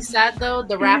something really sad though?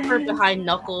 The rapper behind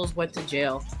Knuckles went to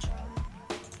jail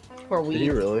for Did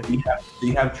you weed. really? Do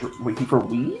you have waiting for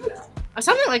weed? Or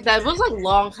something like that. It was like a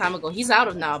long time ago. He's out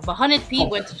of now. But Hunted P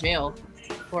went to jail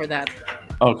for that.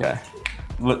 Okay.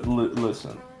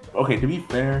 Listen. Okay, to be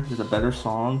fair, there's a better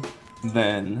song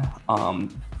than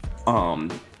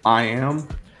I Am.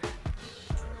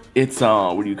 It's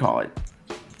what do you call it?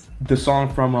 The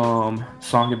song from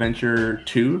Sonic Adventure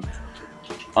 2.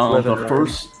 Rhythm The Rhythm.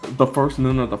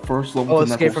 first level Oh, of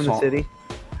the Escape Knuckles from the song. City?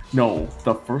 No,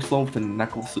 the first level of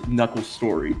the Knuckles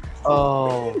story.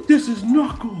 Oh. This is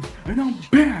Knuckles, and I'm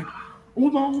back.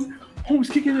 Hold on, home's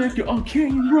kicking like a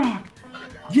King Rock.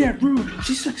 Yeah, rude.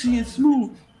 She's sexy and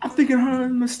smooth. I'm thinking her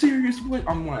in a mysterious way.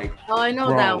 I'm like, Oh, I know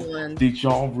bro, that one. did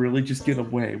y'all really just get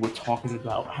away with talking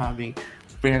about having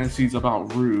fantasies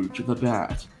about Rouge the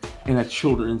Bat in a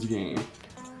children's game?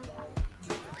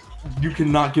 You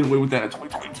cannot get away with that in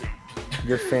 2022.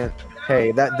 Your fan.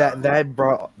 Hey, that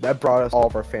brought us all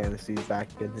of our fantasies back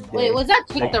in the day. Wait, was that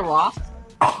Kick the Rock?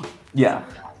 Yeah.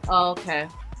 Oh, okay.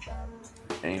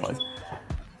 Anyways.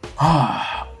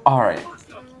 All right.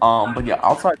 But yeah,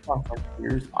 outside of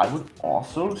Frontiers, I would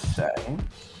also say.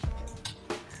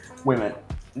 Wait a minute,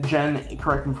 Jen,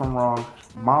 correct me if I'm wrong.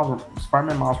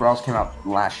 Spider-Man Miles Morales came out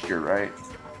last year, right?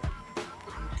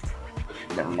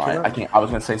 Never mind. I was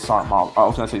gonna say Sonic. I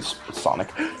was gonna say Sonic.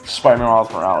 Spider-Man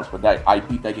Miles Morales, but I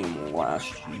beat that game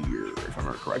last year, if I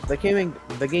remember correctly.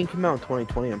 The game came out in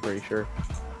 2020. I'm pretty sure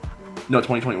No,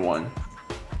 2021.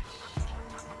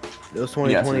 it was Yes,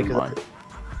 2020 never mind.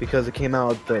 because it came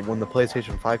out when the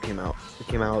PlayStation 5 came out. It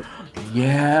came out.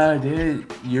 Yeah, it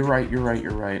did. You're right.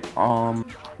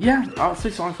 Yeah, I'll say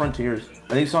Sonic Frontiers.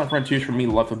 I think Sonic Frontiers for me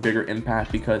left a bigger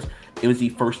impact because it was the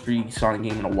first 3D Sonic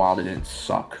game in a while that didn't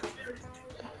suck.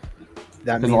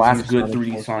 That Because the means last you good Sonic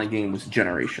 3D Sonic game was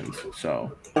Generations.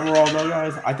 So overall, though,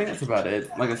 guys, I think that's about it.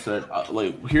 Like I said,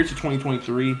 here's to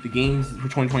 2023. The games for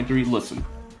 2023. Listen,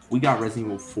 We got Resident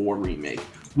Evil 4 remake.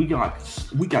 We got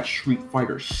Street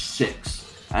Fighter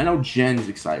 6. I know Jen's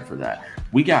excited for that.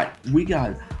 We got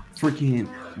freaking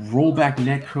rollback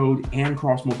netcode and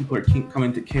cross multiplayer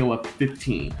coming to KOF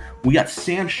 15. We got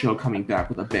Sam Show coming back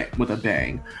with a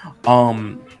bang.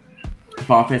 Final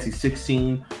Fantasy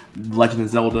 16, Legend of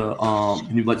Zelda,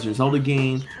 new Legend of Zelda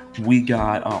game. We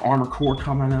got Armored Core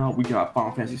coming out. We got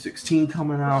Final Fantasy 16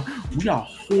 coming out. We got a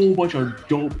whole bunch of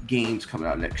dope games coming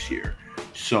out next year.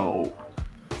 So,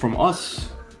 from all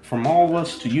of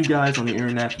us to you guys on the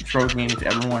internet, from Stroke Gaming to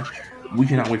everyone, we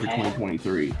cannot wait for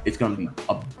 2023. It's going to be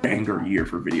a banger year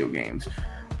for video games.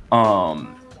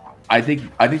 I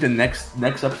think the next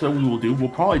episode we'll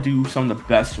probably do some of the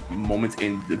best moments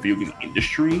in the video game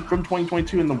industry from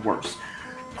 2022 and the worst.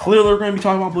 Clearly, we're going to be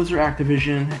talking about Blizzard,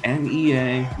 Activision, and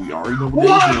EA. We already know what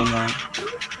they're doing that.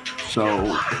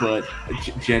 So, but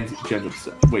Jen's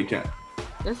upset. Wait, Jen.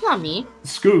 That's not me.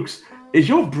 Skooks, is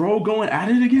your bro going at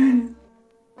it again?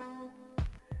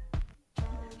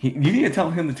 You need to tell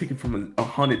him to take it from a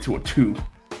 100 to a 2.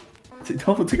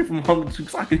 Tell him to take it from 100 to 2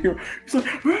 because I can hear him. He's like,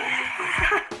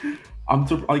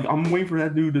 I'm waiting for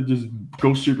that dude to just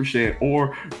go Super Saiyan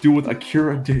or do what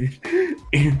Akira did.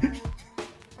 And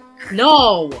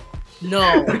No.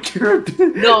 Akira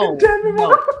did. No.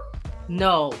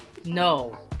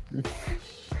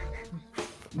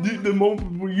 The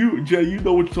moment where Jay, you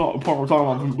know what part we're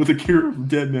talking about with Akira from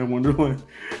Dead Man Wonderland.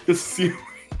 The scene.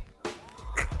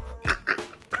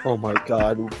 Oh my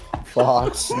God,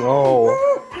 Fox, no.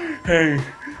 Hey,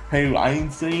 I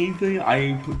ain't saying anything. I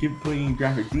ain't putting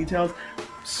graphic details.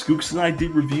 Skooks and I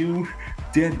did review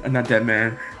not Dead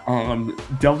Man.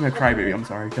 Devil May Cry Baby. I'm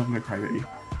sorry, Devil May Cry Baby.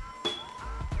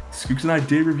 Skooks and I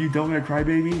did review Devil May Cry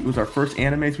Baby. It was our first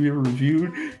animes we ever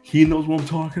reviewed. He knows what I'm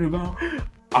talking about.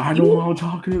 I know what I'm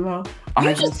talking about.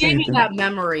 You just gave me that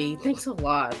memory. Thanks a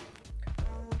lot.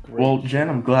 Well, Jen,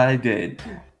 I'm glad I did.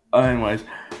 Anyways,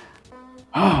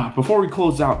 before we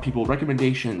close out, people,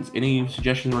 recommendations. Any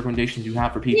suggestions, recommendations you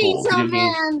have for people? Chainsaw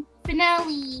Man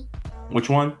finale. Which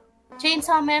one?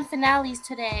 Chainsaw Man finales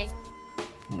today.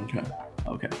 Okay.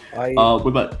 What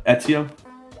about Ezio?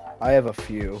 I have a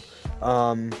few.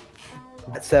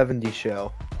 That 70s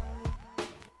show.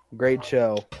 Great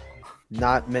show.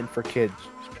 Not meant for kids.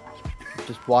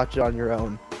 Just watch it on your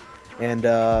own. And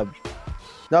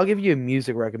I'll give you a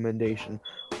music recommendation.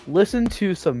 Listen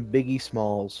to some Biggie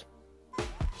Smalls.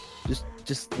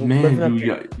 Just man,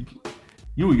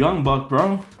 you a young buck,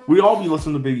 bro. We all be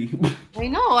listening to Biggie. I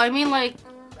know. I mean, like,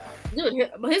 dude,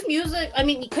 his music. I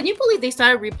mean, can you believe they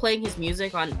started replaying his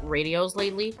music on radios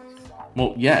lately?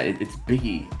 Well, yeah, it's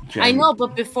Biggie. Jen. I know,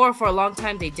 but before, for a long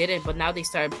time, they didn't. But now they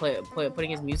started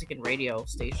putting his music in radio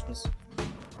stations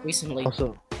recently.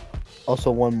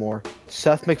 Also, one more.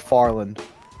 Seth MacFarlane,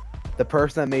 the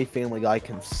person that made Family Guy,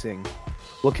 can sing.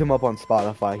 Look him up on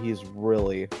Spotify. He's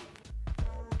really.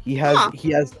 He has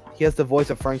the voice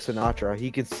of Frank Sinatra.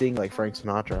 He can sing like Frank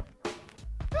Sinatra.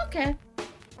 Okay.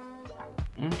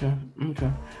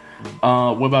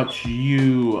 What about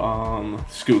you,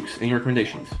 Skooks? Any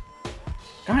recommendations?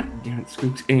 God damn it,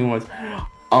 Skooks. Anyways,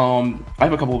 I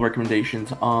have a couple of recommendations.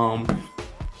 For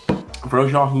those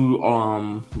of y'all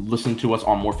who listen to us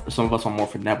on some of us on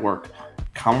Morphin Network,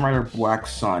 Kamen Rider Black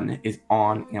Sun is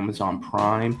on Amazon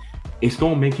Prime. It's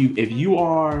gonna make you, if you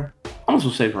are, I'm just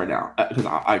gonna say it right now because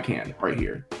I can right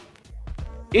here.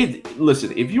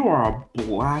 Listen, if you are a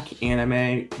black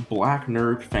anime, black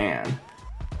nerd fan,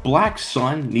 Black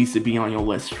Sun needs to be on your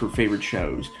list for favorite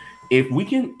shows. If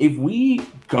we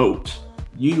goat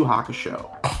Yu Yu Hakusho,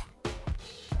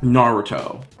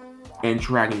 Naruto, and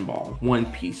Dragon Ball,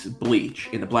 One Piece, Bleach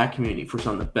in the black community for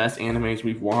some of the best animes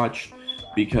we've watched,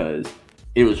 because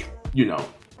it was,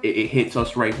 it hits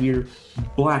us right here.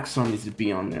 Black Sun needs to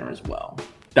be on there as well.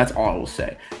 That's all I will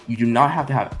say. You do not have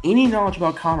to have any knowledge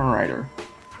about Kamen Rider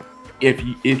if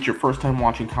it's your first time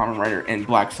watching Kamen Rider and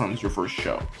Black Sun is your first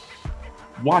show.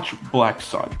 Watch Black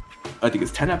Sun. I think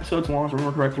it's 10 episodes long, if I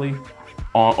remember correctly.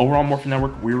 Over on Morphin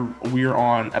Network, we're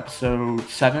on episode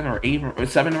 7 or 8, or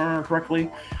 7, if I remember correctly.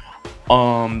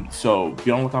 So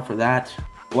be on the lookout for that.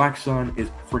 Black Sun is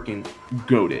freaking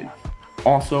goated.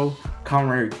 Also, Kamen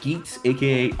Rider Geeks,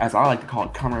 aka as I like to call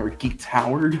it, Kamen Rider Geeks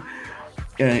Howard.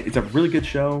 It's a really good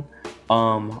show.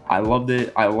 I loved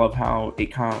it. I love how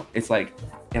it's like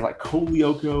Code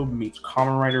Lyoko meets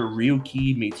Kamen Rider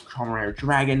Ryuki meets Kamen Rider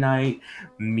Dragon Knight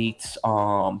meets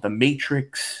The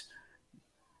Matrix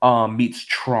meets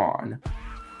Tron.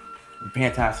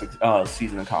 Fantastic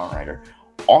season of Kamen Rider.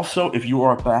 Also, if you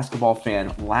are a basketball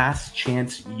fan, Last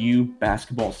Chance U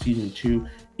Basketball Season 2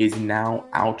 is now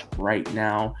out right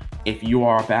now. If you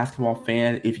are a basketball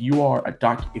fan, if you like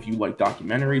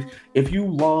documentaries, if you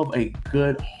love a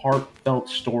good heartfelt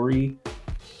story,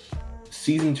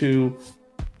 season 2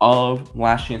 of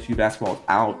Last Chance U Basketball is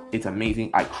out. It's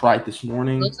amazing. I cried this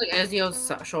morning. Looks like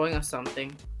Ezio's showing us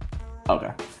something.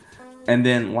 Okay. And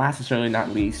then last and certainly not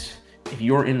least, if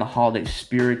you're in the holiday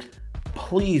spirit,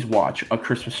 please watch A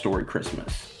Christmas Story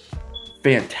Christmas.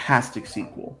 Fantastic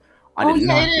sequel. It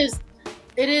is.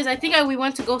 It is. I think we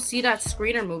went to go see that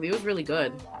screener movie. It was really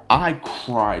good. I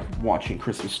cried watching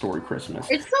Christmas Story Christmas.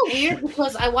 It's so weird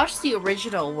because I watched the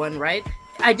original one, right?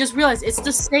 I just realized it's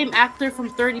the same actor from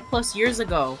 30 plus years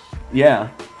ago. Yeah,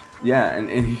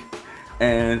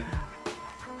 and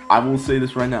I will say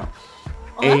this right now.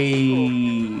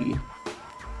 Cool.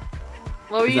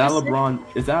 What were is you that LeBron?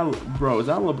 Is that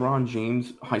LeBron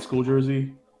James high school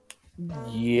jersey?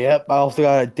 Yep, I also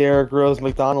got a Derrick Rose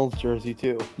McDonald's jersey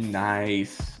too.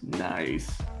 Nice.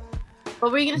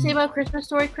 What were you gonna say about Christmas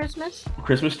Story Christmas?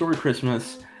 Christmas Story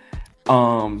Christmas.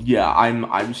 Yeah,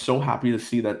 I'm so happy to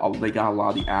see that they got a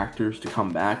lot of the actors to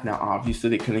come back. Now, obviously,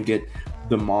 they couldn't get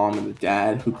the mom and the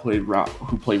dad who played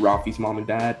Ralphie's mom and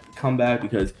dad come back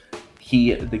because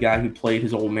the guy who played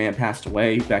his old man passed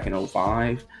away back in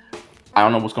 2005. I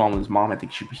don't know what's going on with his mom. I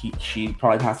think she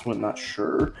probably passed away. I'm not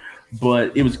sure.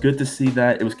 But it was good to see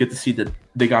that. It was good to see that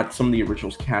they got some of the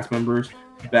original cast members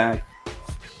back.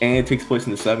 And it takes place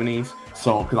in the 70s.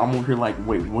 So, because I'm over here like,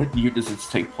 wait, what year does this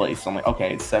take place? So I'm like,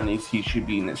 okay, it's 70s. He should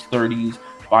be in his 30s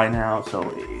by now. So,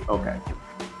 okay.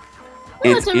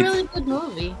 No, it's a really good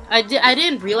movie. I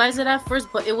didn't realize it at first,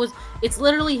 but it's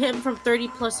literally him from 30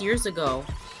 plus years ago.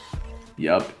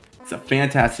 Yep. It's a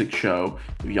fantastic show.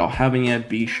 If y'all haven't yet,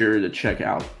 be sure to check it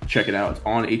out. It's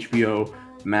on HBO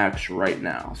Max right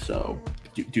now. So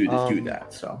do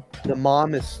that. So the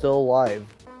mom is still alive.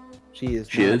 She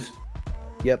is.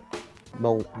 Yep.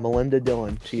 Melinda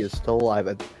Dillon. She is still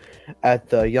alive at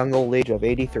the young old age of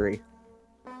 83.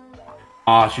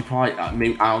 She probably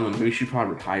maybe I don't know. Maybe she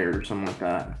probably retired or something like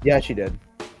that. Yeah, she did.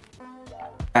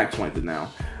 I explained it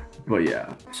now, but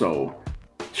yeah. So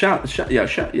shout to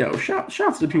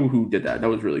the people who did that. That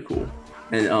was really cool.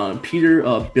 And Peter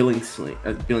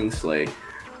Billingsley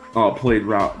played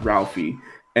Ralphie.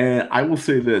 And I will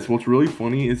say this: what's really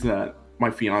funny is that my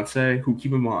fiance, who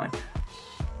keep in mind,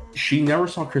 she never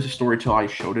saw Christmas Story till I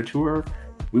showed it to her.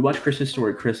 We watched Christmas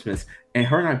Story Christmas, and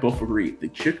her and I both agreed the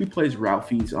chick who plays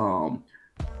Ralphie's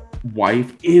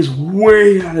wife is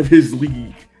way out of his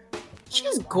league.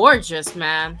 She's gorgeous,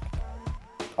 man.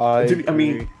 I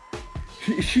mean,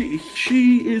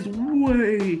 she is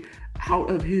way out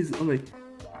of his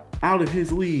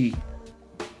league.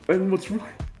 And what's really,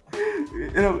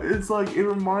 it's like it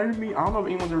reminded me. I don't know if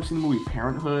anyone's ever seen the movie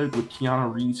Parenthood with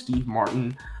Keanu Reeves, Steve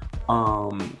Martin,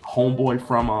 homeboy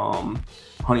from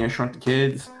Honey, I Shrunk the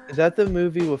Kids. Is that the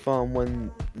movie with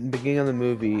when in the beginning of the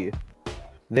movie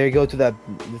they go to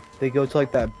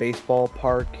like that baseball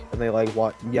park and they like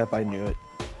what? Yep, I knew it.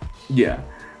 Yeah.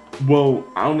 Well,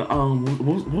 I don't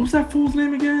what was that fool's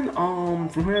name again?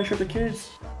 From Honey, I Shrunk the Kids.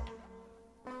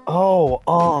 Oh,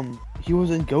 he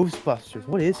was in Ghostbusters.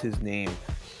 What is his name?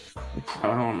 I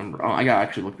don't remember. I gotta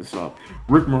actually look this up.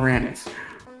 Rick Moranis.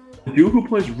 The dude who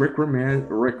plays Rick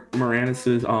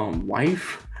Moranis'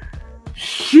 wife,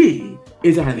 she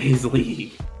is out of his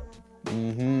league.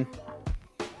 Mm-hmm.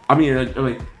 I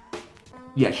mean,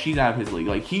 yeah, she's out of his league.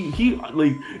 Like he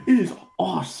like it is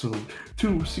awesome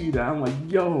to see that. I'm like,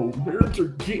 yo, nerds are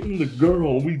getting the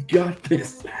girl. We got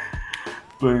this.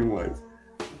 But anyways,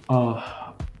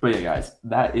 but yeah, guys,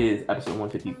 that is episode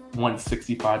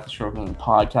 165 of the ScrubClub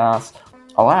podcast.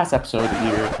 Our last episode of the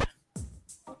year.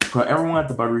 For everyone at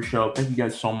the Buttery Show, thank you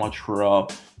guys so much for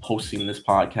hosting this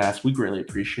podcast. We greatly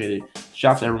appreciate it.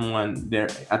 Shout out to everyone there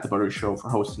at the Buttery Show for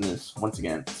hosting this. Once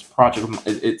again, it's a project.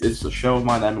 It's a show of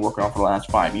mine that I've been working on for the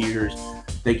last 5 years.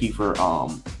 Thank you for.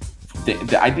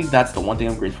 I think that's the one thing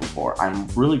I'm grateful for. I'm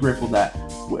really grateful that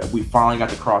we finally got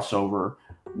to cross over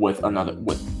with another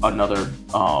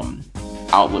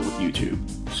outlet with YouTube.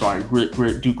 So I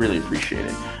do greatly appreciate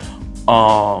it.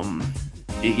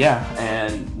 Yeah,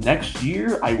 and next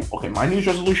year, my New Year's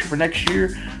resolution for next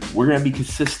year, we're going to be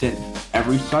consistent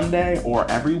every Sunday or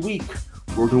every week.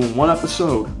 We're doing one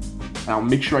episode, and I'll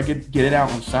make sure I get it out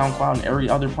on SoundCloud and every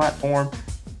other platform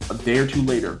a day or two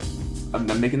later. I'm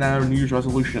making that our New Year's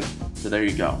resolution, so there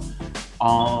you go.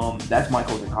 That's my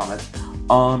closing comments.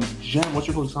 Jen, what's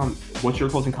your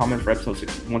closing comment for episode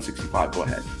 165? Go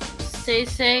ahead. Stay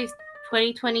safe,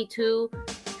 2022.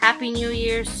 Happy New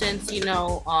Year, since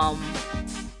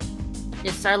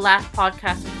it's our last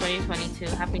podcast in 2022.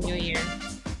 Happy New Year.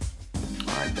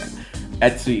 All right, then.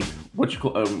 Etsy,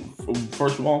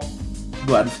 first of all,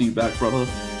 Glad to see you back, brother.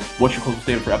 What's your closing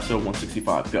statement for episode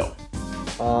 165? Go.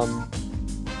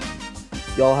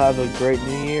 Y'all have a great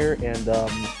new year, and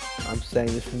I'm saying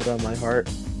this from the bottom of my heart.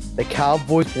 The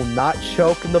Cowboys will not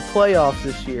choke in the playoffs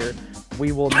this year.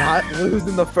 We will not lose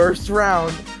in the first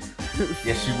round.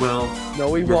 Yes, you will. No,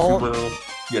 we Yes, won't. You will.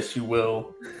 Yes, you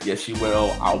will. Yes, you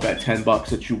will. I'll bet $10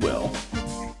 that you will.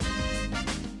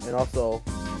 And also,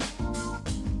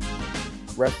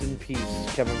 rest in peace,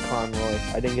 Kevin Conroy.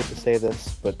 I didn't get to say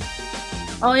this, but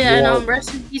Oh yeah, Well- and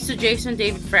rest in peace to Jason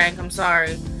David Frank. I'm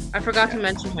sorry, I forgot to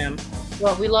mention him.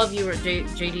 Well, we love you,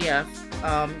 JDF.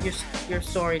 Your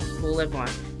story will live on.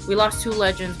 We lost 2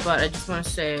 legends, but I just want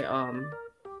to say,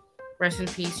 rest in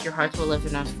peace. Your hearts will live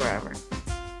in us forever.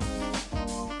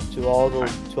 to all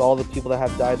the people that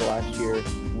have died last year,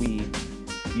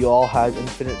 you all had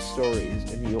infinite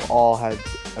stories, and you all had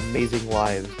amazing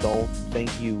lives.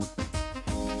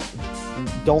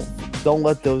 Don't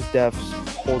let those deaths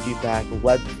hold you back.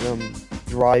 Let them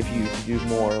drive you to do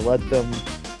more.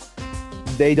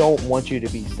 They don't want you to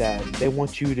be sad. They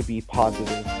want you to be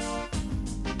positive.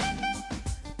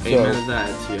 Amen to that,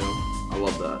 too. I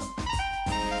love that.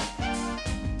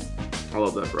 I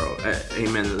love that, bro.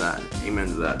 Amen to that. Amen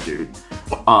to that, dude.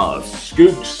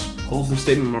 Scoops, closing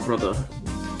statement, my brother.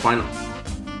 Final.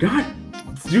 God,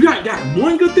 you got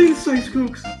one good thing to say,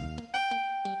 Scoops.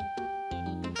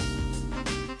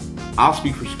 I'll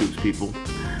speak for Scoops, people.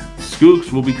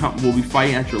 Scoops will be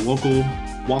fighting at your local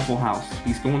Waffle House.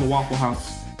 He's going to Waffle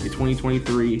House in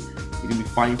 2023. He's gonna be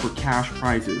fighting for cash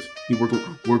prizes. We're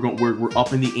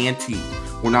up in the ante.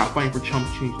 We're not fighting for chump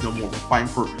change no more.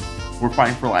 We're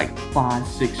fighting for like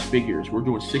 5-6 figures. We're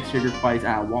doing 6-figure fights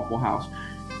at Waffle House.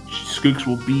 Skooks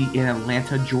will be in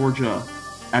Atlanta, Georgia,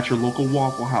 at your local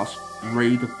Waffle House,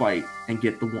 ready to fight and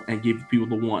give people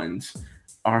the ones.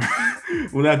 All right.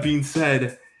 With that being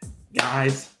said,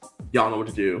 guys, y'all know what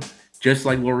to do. Just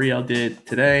like L'Oreal did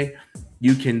today,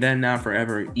 you can then now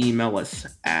forever email us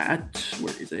at,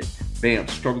 where is it? Bam,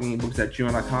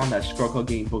 ScrubClubGameBookings@gmail.com. That's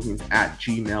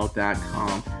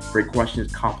ScrubClubGameBookings@gmail.com. Great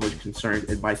questions, compliments, concerns,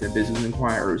 advice, and business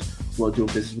inquiries. We'll do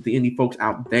business with the indie folks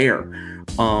out there.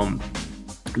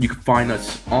 You can find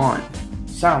us on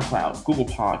SoundCloud, Google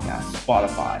Podcasts,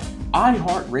 Spotify,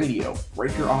 iHeartRadio,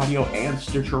 Breaker Audio, and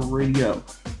Stitcher Radio.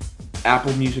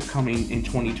 Apple Music coming in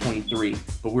 2023,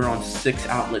 but we're on 6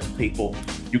 outlets, people.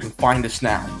 You can find us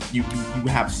now. You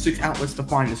have 6 outlets to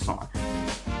find us on.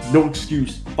 No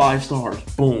excuse. 5 stars.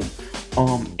 Boom.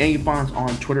 And you can find us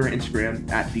on Twitter and Instagram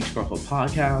at the ScrubClub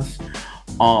Podcast.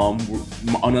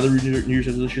 Another New Year's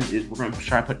resolution is we're going to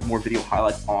try to put more video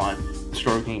highlights on the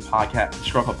ScrubClub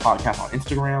Podcast on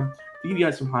Instagram to give you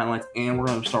guys some highlights, and we're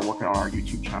going to start working on our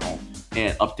YouTube channel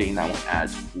and updating that one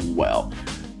as well.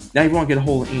 Now, if you want to get a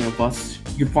hold of any of us,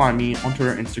 you can find me on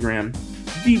Twitter and Instagram,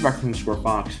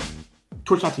 @Reckless_Fox,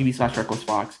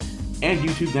 Twitch.tv/RecklessFox, and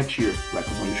YouTube next year,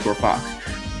 Reckless_Fox.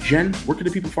 Jen, where can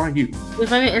the people find you? You can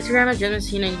find me on Instagram at Jen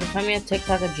Messina. You can find me on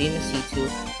TikTok at JMessy2.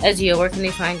 Ezio, where can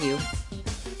they find you?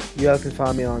 You guys can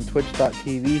find me on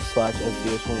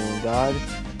Twitch.tv/SCO21God,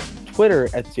 Twitter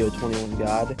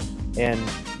 @SCO21God, and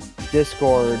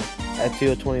Discord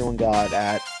 @SCO21God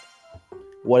at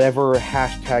whatever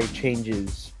hashtag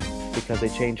changes, because they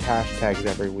change hashtags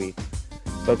every week.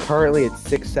 But currently it's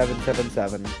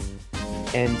 6777.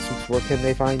 And where can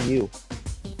they find you?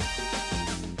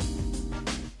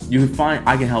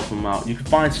 I can help them out. You can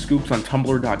find Scoops on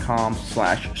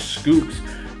tumblr.com/Scoops,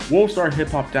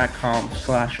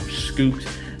 WorldStarHipHop.com/Scoops,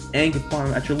 and you can find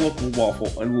them at your local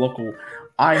Waffle and local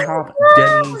IHOP,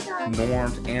 Denny's,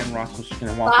 Norm's, and Roscoe's Chicken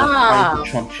and Waffle fighting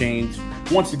for chump change.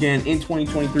 Once again, in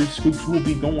 2023, Scoops will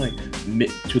be going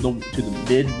to the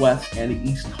Midwest and the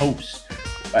East Coast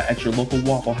at your local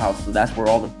Waffle House. So that's where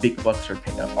all the big bucks are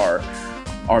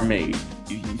made.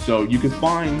 So you can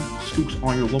find Scoops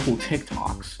on your local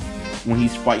TikToks when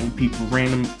he's fighting people,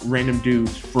 random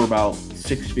dudes for about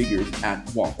 6 figures at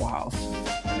Waffle House.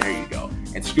 And there you go.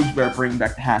 And Scoops better bring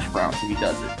back the hash browns if he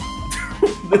does it.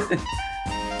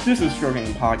 This is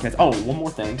ScrubClub Podcast. Oh, one more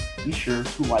thing. Be sure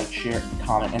to like, share,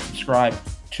 comment, and subscribe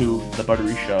to The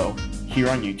Buttery Show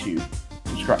here on YouTube.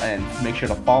 Subscribe and make sure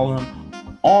to follow them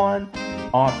on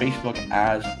Facebook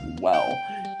as well.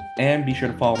 And be sure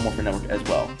to follow Morphin Network as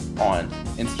well on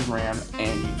Instagram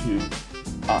and YouTube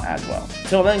as well.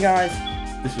 Till then, guys,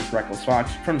 this is Reckless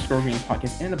Fox from the ScrubClub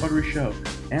Podcast and The Buttery Show.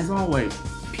 As always,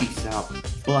 peace out,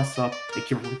 bless up, and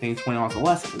keep everything 20 hours or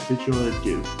less. It's what you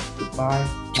do. Goodbye,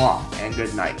 mwah, and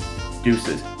good night.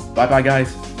 Deuces. Bye-bye,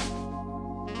 guys.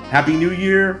 Happy New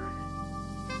Year.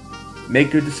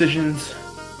 Make good decisions.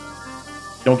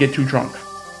 Don't get too drunk.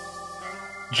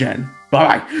 Jen,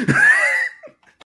 bye.